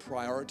over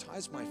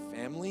prioritize my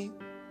family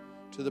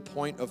to the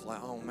point of like,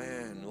 oh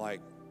man,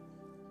 like,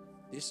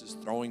 this is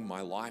throwing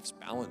my life's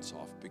balance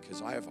off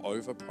because I have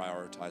over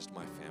prioritized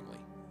my family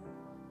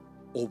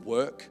or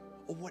work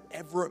or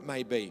whatever it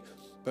may be.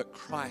 But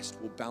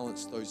Christ will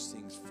balance those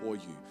things for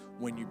you.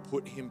 When you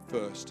put Him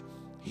first,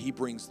 He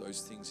brings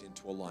those things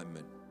into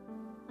alignment.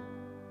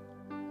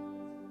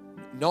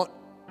 Not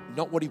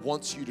what He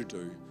wants you to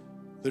do,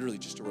 literally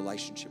just a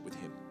relationship with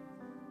Him.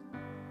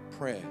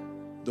 Prayer,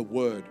 the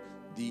Word,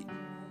 the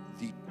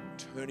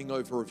turning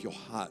over of your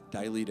heart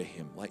daily to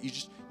Him. Like, you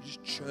just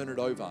churn it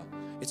over.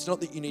 It's not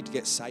that you need to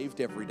get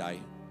saved every day.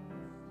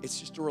 It's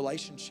just a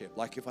relationship.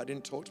 Like, if I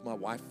didn't talk to my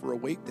wife for a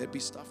week, there'd be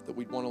stuff that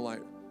we'd want to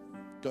like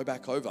go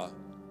back over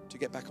to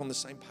get back on the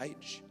same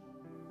page.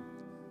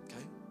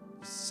 Okay?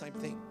 It's the same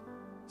thing.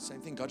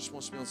 Same thing. God just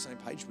wants to be on the same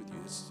page with you.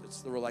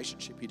 It's the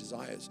relationship He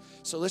desires.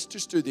 So let's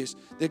just do this.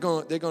 They're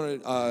going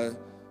to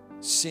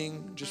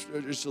sing just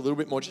a little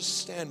bit more. Just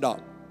stand up.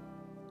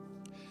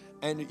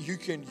 And you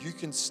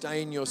can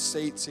stay in your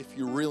seats if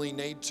you really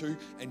need to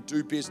and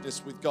do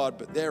business with God.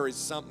 But there is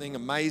something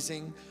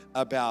amazing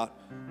about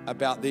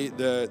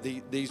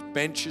these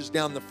benches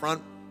down the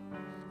front.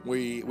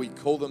 We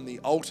call them the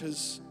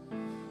altars.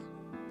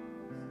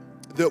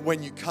 That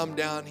when you come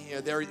down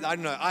here, I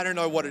don't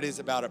know what it is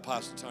about it,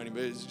 Pastor Tony,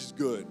 but it's just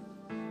good.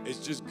 It's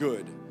just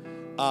good.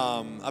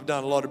 I've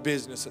done a lot of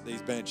business at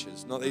these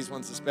benches, not these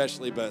ones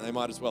especially, but they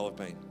might as well have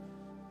been.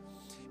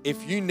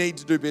 If you need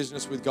to do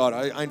business with God,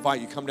 I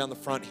invite you, come down the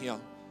front here.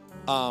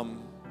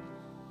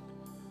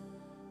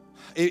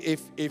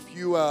 If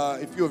you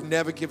have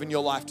never given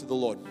your life to the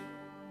Lord,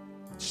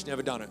 just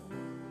never done it,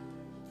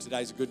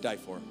 today's a good day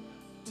for it.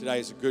 Today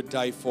is a good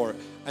day for it.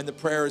 And the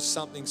prayer is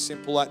something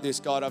simple like this.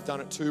 God, I've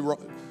done it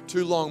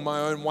too long my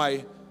own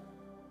way.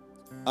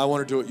 I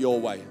want to do it your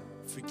way.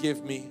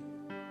 Forgive me.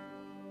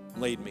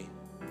 Lead me.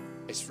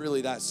 It's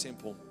really that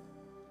simple.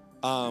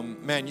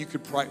 Man, you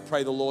could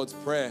pray the Lord's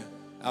Prayer.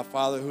 Our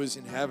Father who is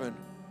in heaven,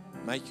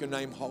 make your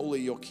name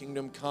holy, your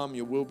kingdom come,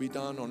 your will be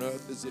done on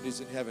earth as it is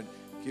in heaven.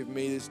 Give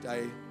me this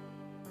day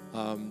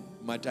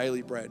my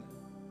daily bread.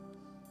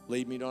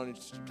 Lead me not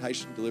into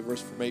temptation, deliver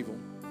us from evil.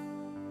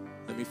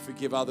 Let me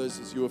forgive others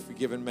as you have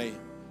forgiven me.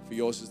 For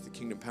yours is the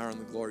kingdom, power,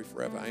 and the glory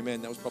forever.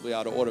 Amen. That was probably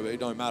out of order, but it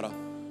don't matter.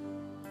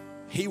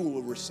 He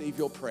will receive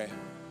your prayer.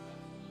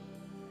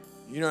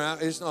 You know,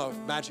 it's not a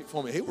magic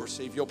formula. He will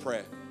receive your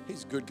prayer.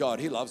 He's a good God.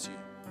 He loves you.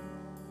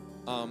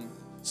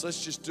 So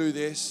let's just do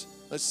this.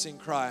 Let's sing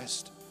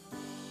Christ.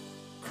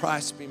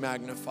 Christ be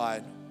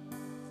magnified.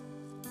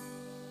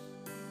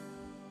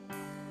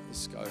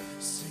 Let's go.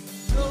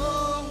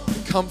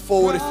 Come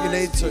forward if you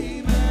need to.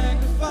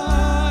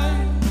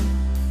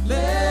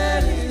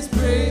 Let His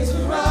praise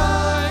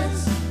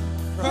arise.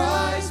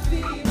 Christ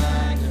be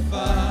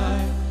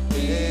magnified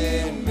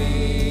in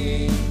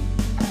me.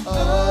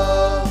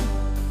 Oh,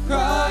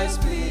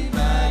 Christ be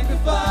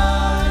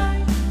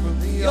magnified from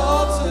the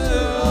altar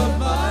of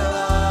my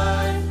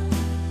life.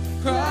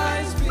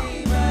 Christ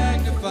be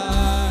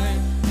magnified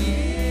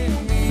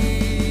in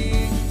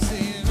me.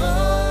 Sing,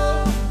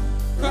 oh,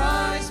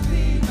 Christ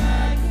be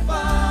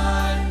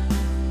magnified.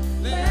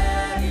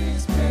 Let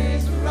His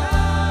praise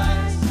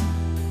arise.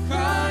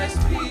 Christ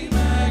be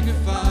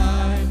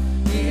magnified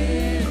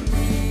in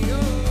me.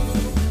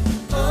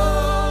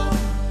 Oh,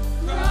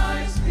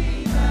 Christ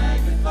be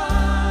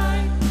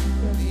magnified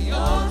from the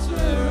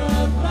altar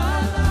of my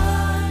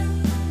life.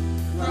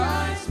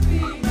 Christ be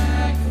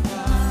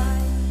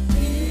magnified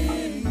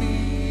in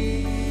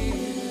me.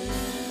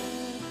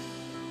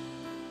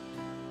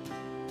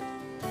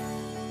 Oh,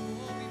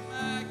 be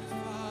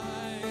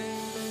magnified.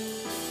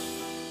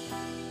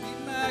 Be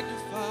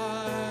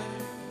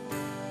magnified.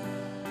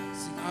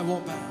 Sing, I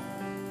won't bow.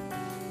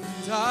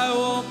 And I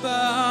won't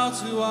bow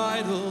to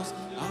idols.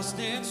 I'll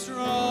stand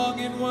strong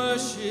and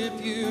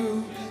worship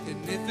you.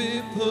 And if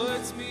it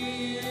puts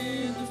me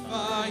in the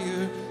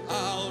fire,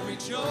 I'll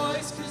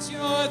rejoice 'cause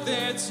you're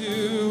there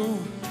too.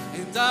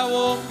 And I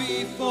won't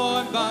be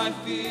formed by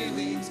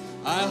feelings.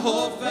 I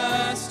hold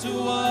fast to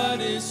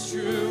what is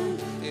true.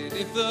 And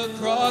if the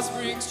cross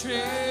brings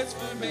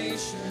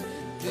transformation,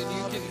 then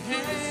you can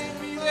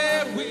hang me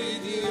there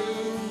with you.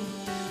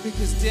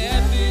 Because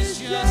death is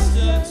just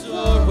a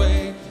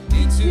doorway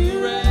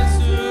into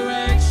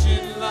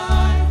resurrection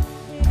life.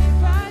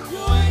 If I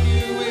join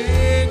you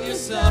in your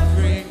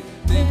suffering,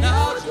 then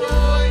I'll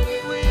join you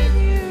when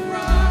you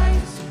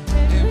rise.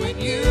 And when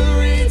you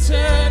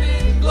return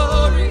in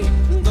glory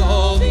with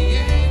all the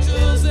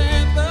angels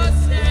and the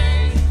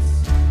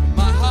saints,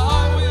 my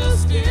heart will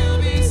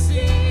still be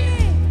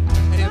singing,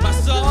 and my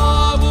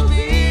song will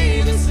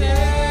be the same.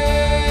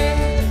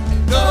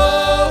 And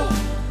oh,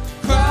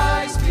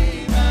 Christ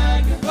be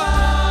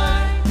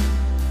magnified,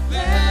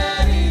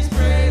 let his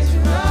praise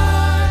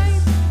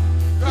rise.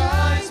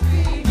 Christ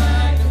be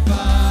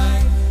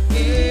magnified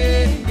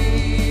in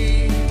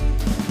me.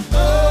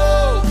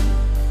 Oh,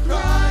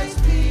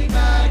 Christ be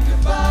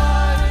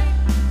magnified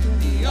in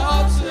the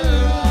altar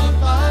of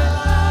my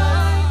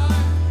life.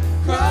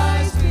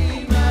 Christ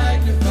be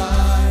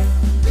magnified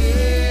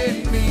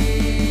in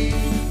me.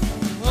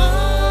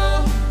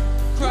 Oh,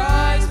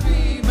 Christ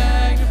be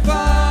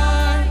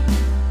magnified,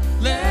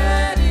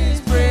 let his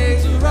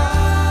praise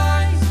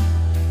arise.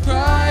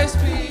 Christ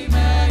be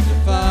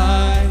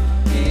magnified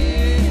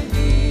in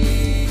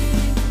me.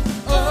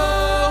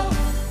 Oh,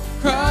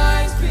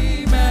 Christ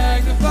be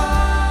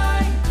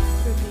magnified,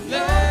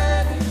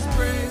 let his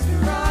praise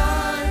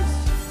arise.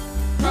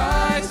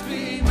 Christ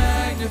be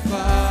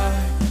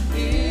magnified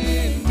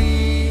in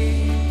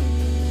me.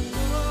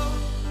 Oh,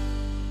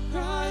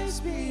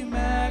 Christ be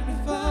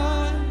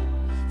magnified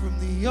from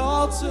the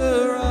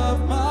altar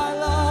of my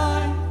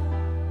life.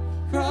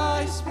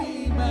 Christ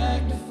be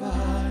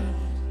magnified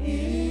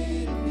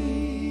in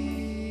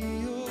me.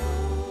 Oh.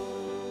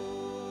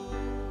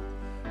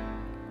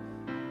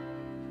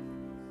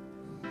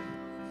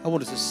 I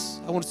want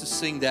us to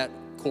sing that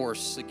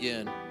chorus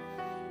again.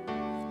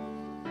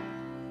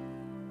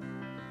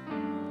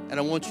 And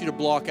I want you to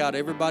block out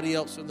everybody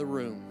else in the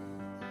room.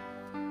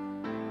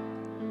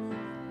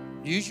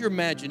 Use your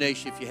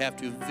imagination if you have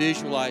to.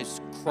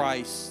 Visualize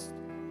Christ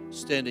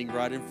standing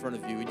right in front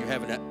of you and you're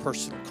having that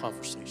personal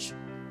conversation.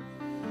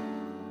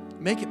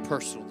 Make it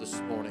personal this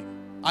morning.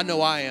 I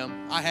know I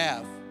am. I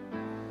have.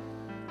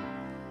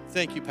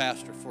 Thank you,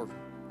 Pastor, for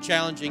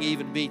challenging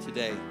even me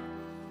today.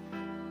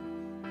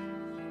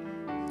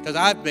 Because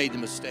I've made the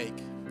mistake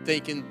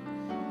thinking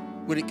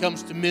when it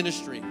comes to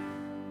ministry,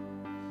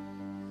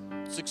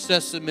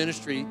 success in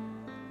ministry,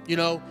 you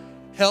know,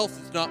 health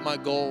is not my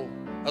goal.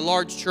 A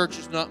large church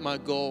is not my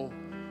goal.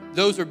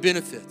 Those are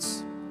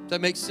benefits. Does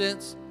that make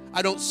sense?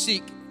 I don't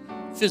seek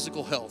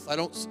physical health.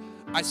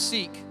 I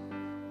seek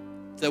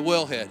the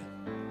wellhead.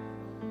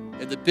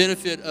 And the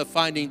benefit of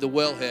finding the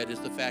wellhead is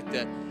the fact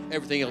that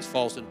everything else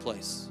falls in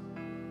place.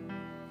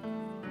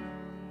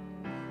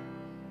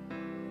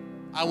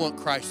 I want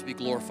Christ to be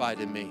glorified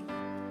in me.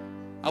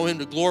 I want him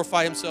to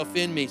glorify himself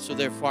in me, so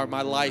therefore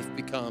my life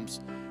becomes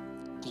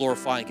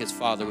glorifying his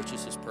Father, which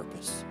is his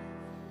purpose.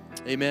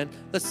 Amen.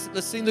 Let's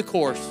sing the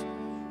chorus.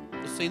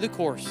 Let's sing the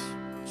chorus.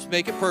 Just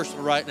make it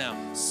personal right now.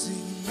 Sing,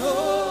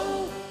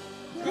 oh,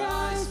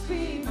 Christ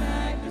be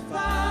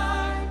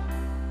magnified,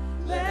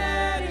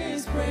 let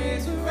his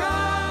praise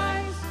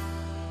arise.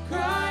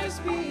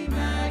 Christ be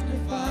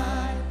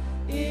magnified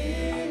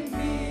in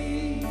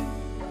me.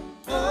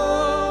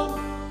 Oh,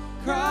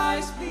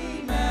 Christ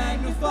be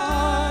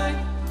magnified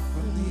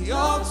from the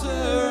altar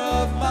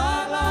of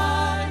my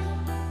life.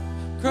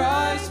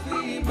 Christ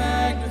be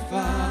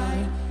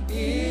magnified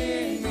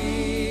in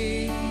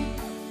me.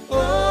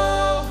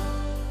 Oh,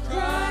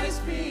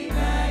 Christ be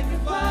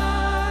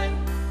magnified,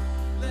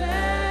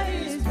 let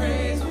his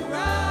praise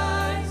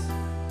arise.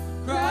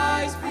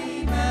 Christ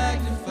be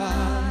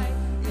magnified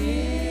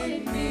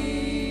in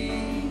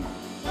me.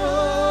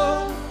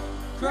 Oh,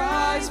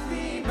 Christ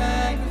be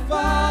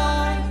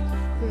magnified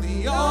from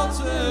the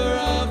altar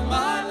of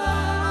my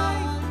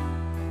life.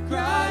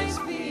 Christ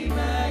be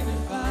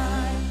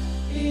magnified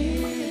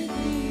in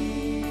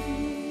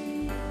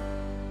me.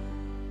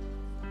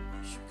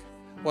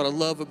 What I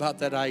love about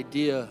that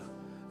idea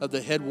of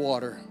the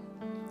headwater,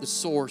 the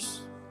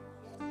source,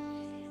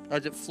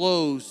 as it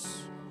flows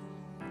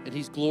and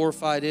he's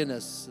glorified in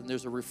us and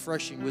there's a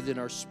refreshing within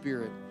our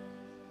spirit.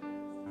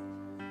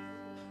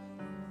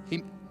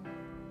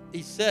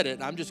 He said it,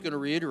 and I'm just going to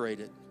reiterate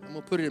it. I'm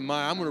going to put it in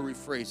I'm going to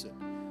rephrase it.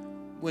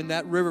 When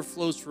that river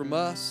flows from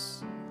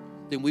us,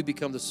 then we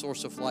become the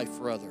source of life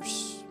for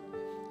others.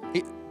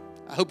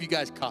 I hope you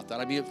guys caught that.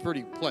 I mean, it's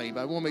pretty plain,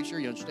 but I want to make sure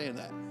you understand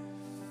that.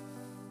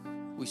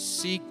 We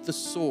seek the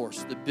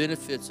source. The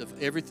benefits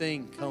of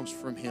everything comes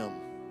from him.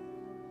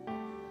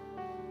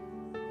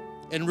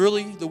 And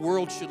really, the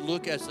world should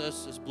look at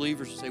us as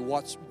believers and say,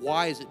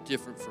 why is it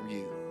different from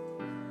you?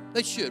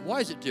 They should.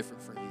 Why is it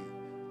different from you?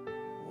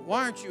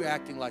 Why aren't you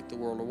acting like the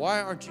world? Or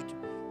why aren't you?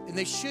 And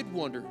they should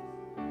wonder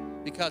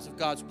because of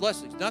God's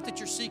blessings. Not that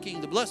you're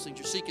seeking the blessings,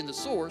 you're seeking the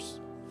source.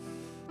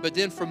 But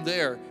then from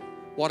there,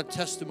 what a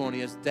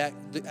testimony is that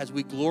as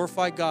we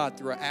glorify God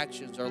through our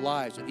actions, our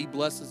lives, and he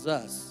blesses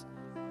us,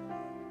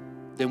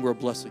 then we're a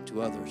blessing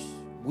to others.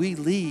 we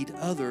lead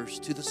others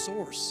to the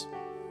source.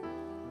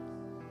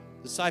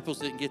 Disciples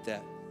didn't get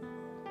that.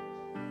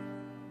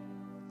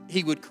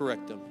 He would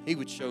correct them. He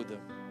would show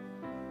them.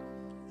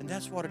 And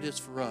that's what it is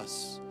for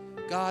us.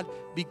 God,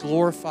 be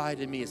glorified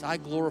in me as I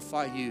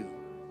glorify you.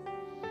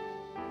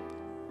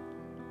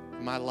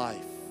 In my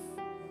life.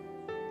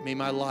 May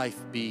my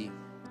life be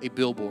a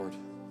billboard,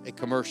 a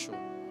commercial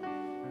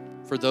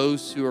for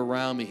those who are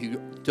around me who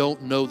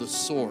don't know the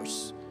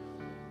source,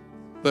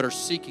 but are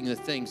seeking the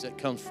things that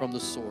come from the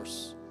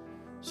source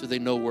so they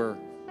know where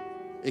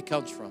it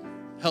comes from.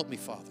 Help me,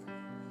 Father.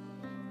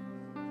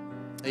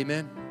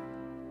 Amen.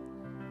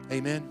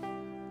 Amen.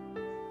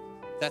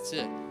 That's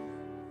it.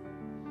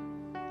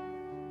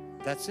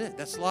 That's it.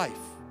 That's life.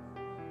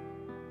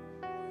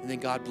 And then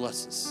God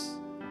blesses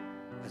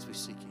as we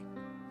seek Him.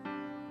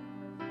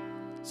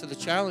 So the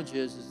challenge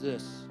is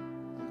this.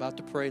 I'm about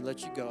to pray,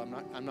 let you go.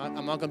 I'm not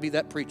going to be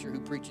that preacher who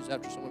preaches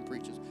after someone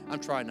preaches. I'm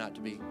trying not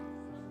to be.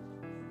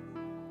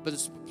 But the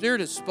Spirit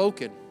has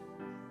spoken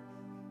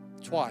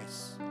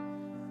twice.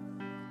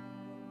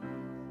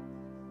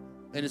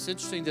 And it's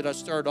interesting that I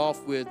started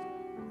off with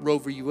Roe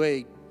v.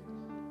 Wade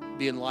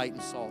being light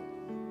and salt.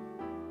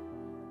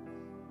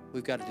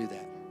 We've got to do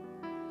that.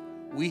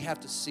 We have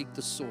to seek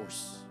the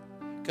source.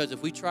 Because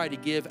if we try to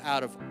give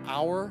out of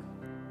our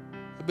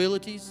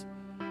abilities,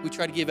 we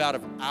try to give out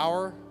of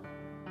our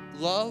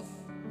love,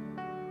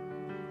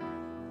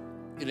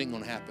 it ain't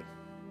going to happen.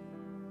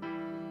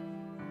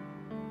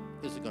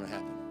 It isn't going to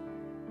happen.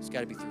 It's got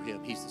to be through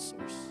Him. He's the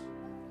source.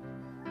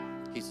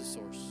 He's the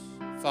source.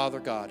 Father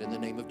God, in the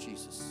name of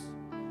Jesus,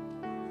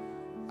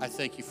 I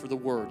thank you for the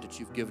word that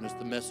you've given us,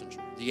 the messenger,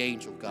 the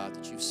angel, God,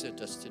 that you've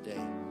sent us today.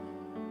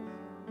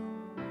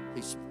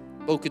 He's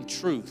spoken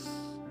truth,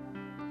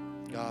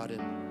 God,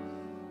 and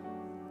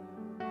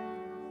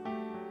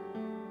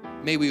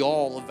may we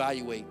all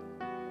evaluate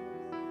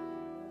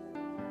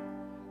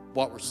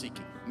what we're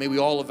seeking. May we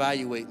all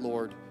evaluate,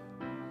 Lord,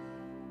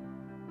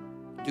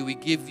 do we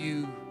give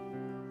you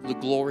the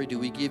glory? Do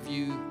we give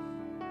you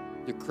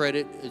the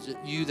credit? Is it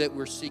you that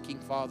we're seeking,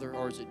 Father,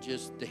 or is it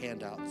just the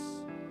handouts?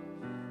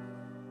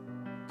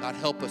 God,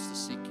 help us to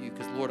seek you,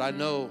 because, Lord, I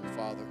know,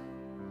 Father,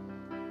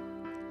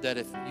 that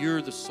if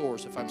you're the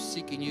source, if I'm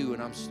seeking you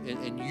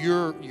and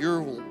you're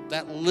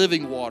that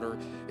living water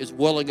is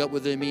welling up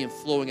within me and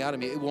flowing out of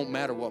me, it won't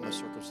matter what my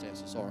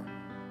circumstances are.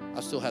 I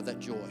still have that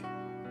joy.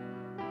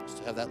 I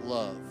still have that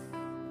love.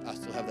 I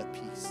still have that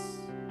peace.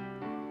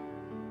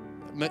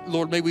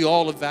 Lord, may we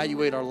all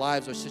evaluate our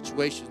lives, our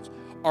situations.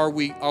 Are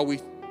we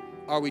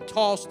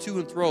tossed to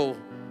and fro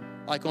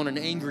like on an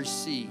angry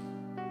sea?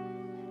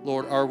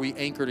 Lord, are we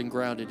anchored and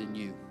grounded in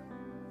you?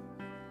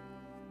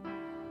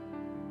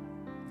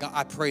 God,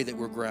 I pray that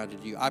we're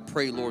grounded in you. I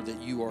pray, Lord,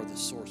 that you are the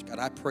source. God,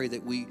 I pray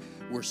that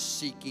we're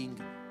seeking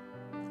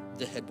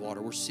the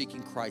headwater. We're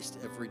seeking Christ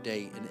every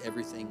day in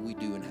everything we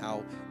do and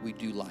how we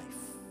do life.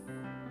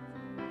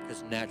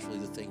 Because naturally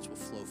the things will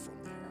flow from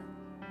there.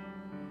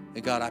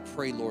 And God, I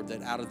pray, Lord,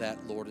 that out of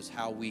that, Lord, is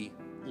how we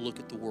look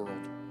at the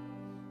world.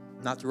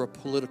 Not through a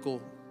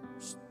political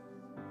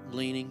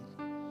leaning.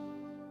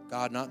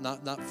 God,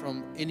 not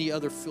from any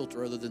other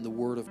filter other than the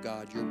Word of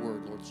God, your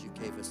Word, Lord, that you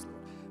gave us, Lord.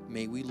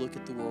 May we look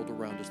at the world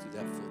around us through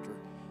that filter.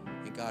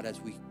 And God, as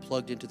we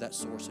plugged into that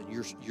source and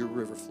your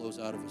river flows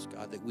out of us,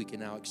 God, that we can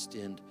now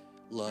extend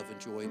love and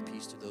joy and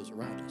peace to those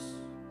around us.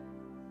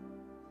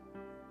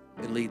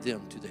 And lead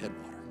them to the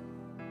headwater,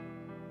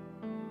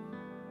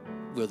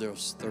 where they'll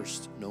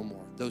thirst no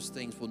more. Those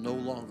things will no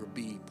longer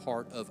be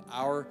part of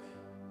our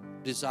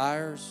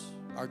desires,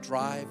 our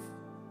drive,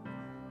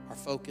 our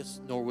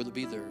focus, nor will it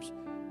be theirs.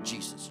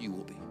 Jesus, you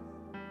will be.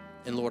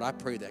 And Lord, I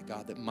pray that,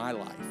 God, that my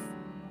life,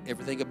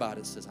 everything about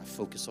it says I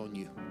focus on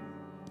you.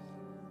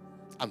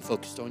 I'm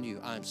focused on you.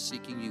 I'm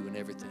seeking you in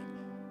everything.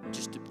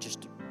 Just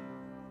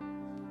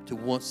to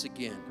once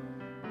again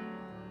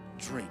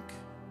drink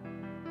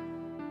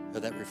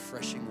of that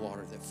refreshing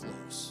water that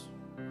flows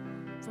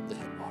from the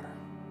headwater.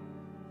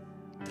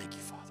 Thank you,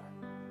 Father.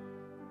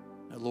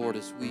 Now, Lord,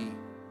 as we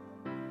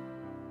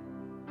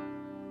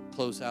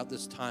close out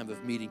this time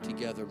of meeting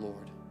together,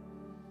 Lord,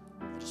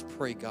 I just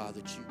pray, God,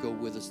 that you go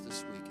with us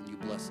this week and you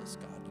bless us,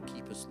 God, and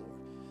keep us, Lord.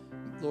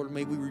 Lord,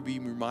 may we be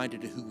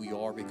reminded of who we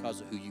are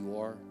because of who you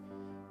are.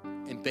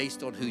 And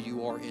based on who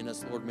you are in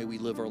us, Lord, may we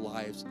live our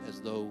lives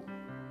as though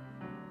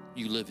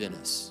you live in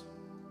us.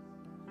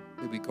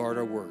 May we guard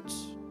our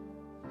words.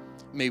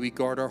 May we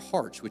guard our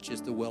hearts, which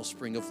is the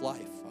wellspring of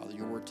life. Father,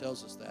 your word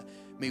tells us that.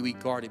 May we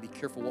guard and be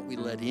careful what we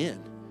let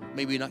in.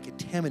 May we not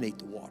contaminate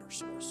the water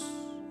source,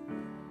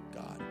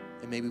 God.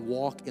 And may we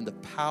walk in the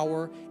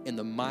power and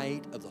the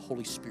might of the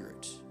Holy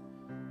Spirit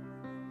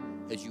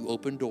as you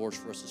open doors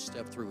for us to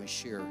step through and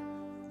share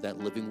that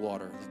living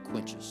water that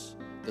quenches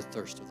the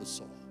thirst of the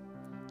soul.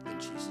 In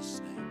Jesus'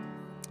 name.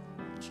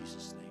 In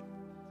Jesus' name.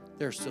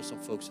 There are still some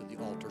folks in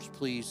the altars.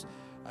 Please,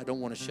 I don't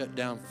want to shut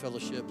down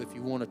fellowship. If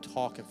you want to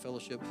talk in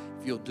fellowship,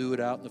 if you'll do it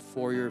out in the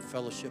foyer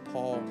fellowship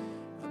hall.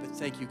 But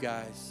thank you,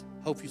 guys.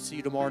 Hope you see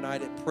you tomorrow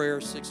night at prayer,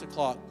 6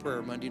 o'clock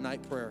prayer, Monday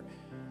night prayer.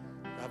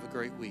 Have a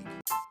great week.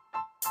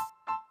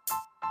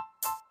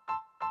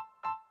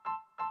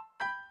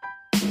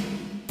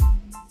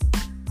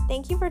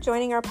 Thank you for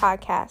joining our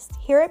podcast.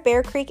 Here at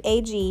Bear Creek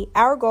AG,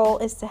 our goal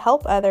is to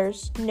help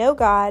others know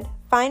God,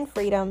 find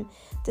freedom,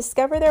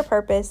 discover their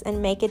purpose,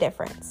 and make a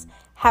difference.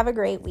 Have a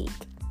great week.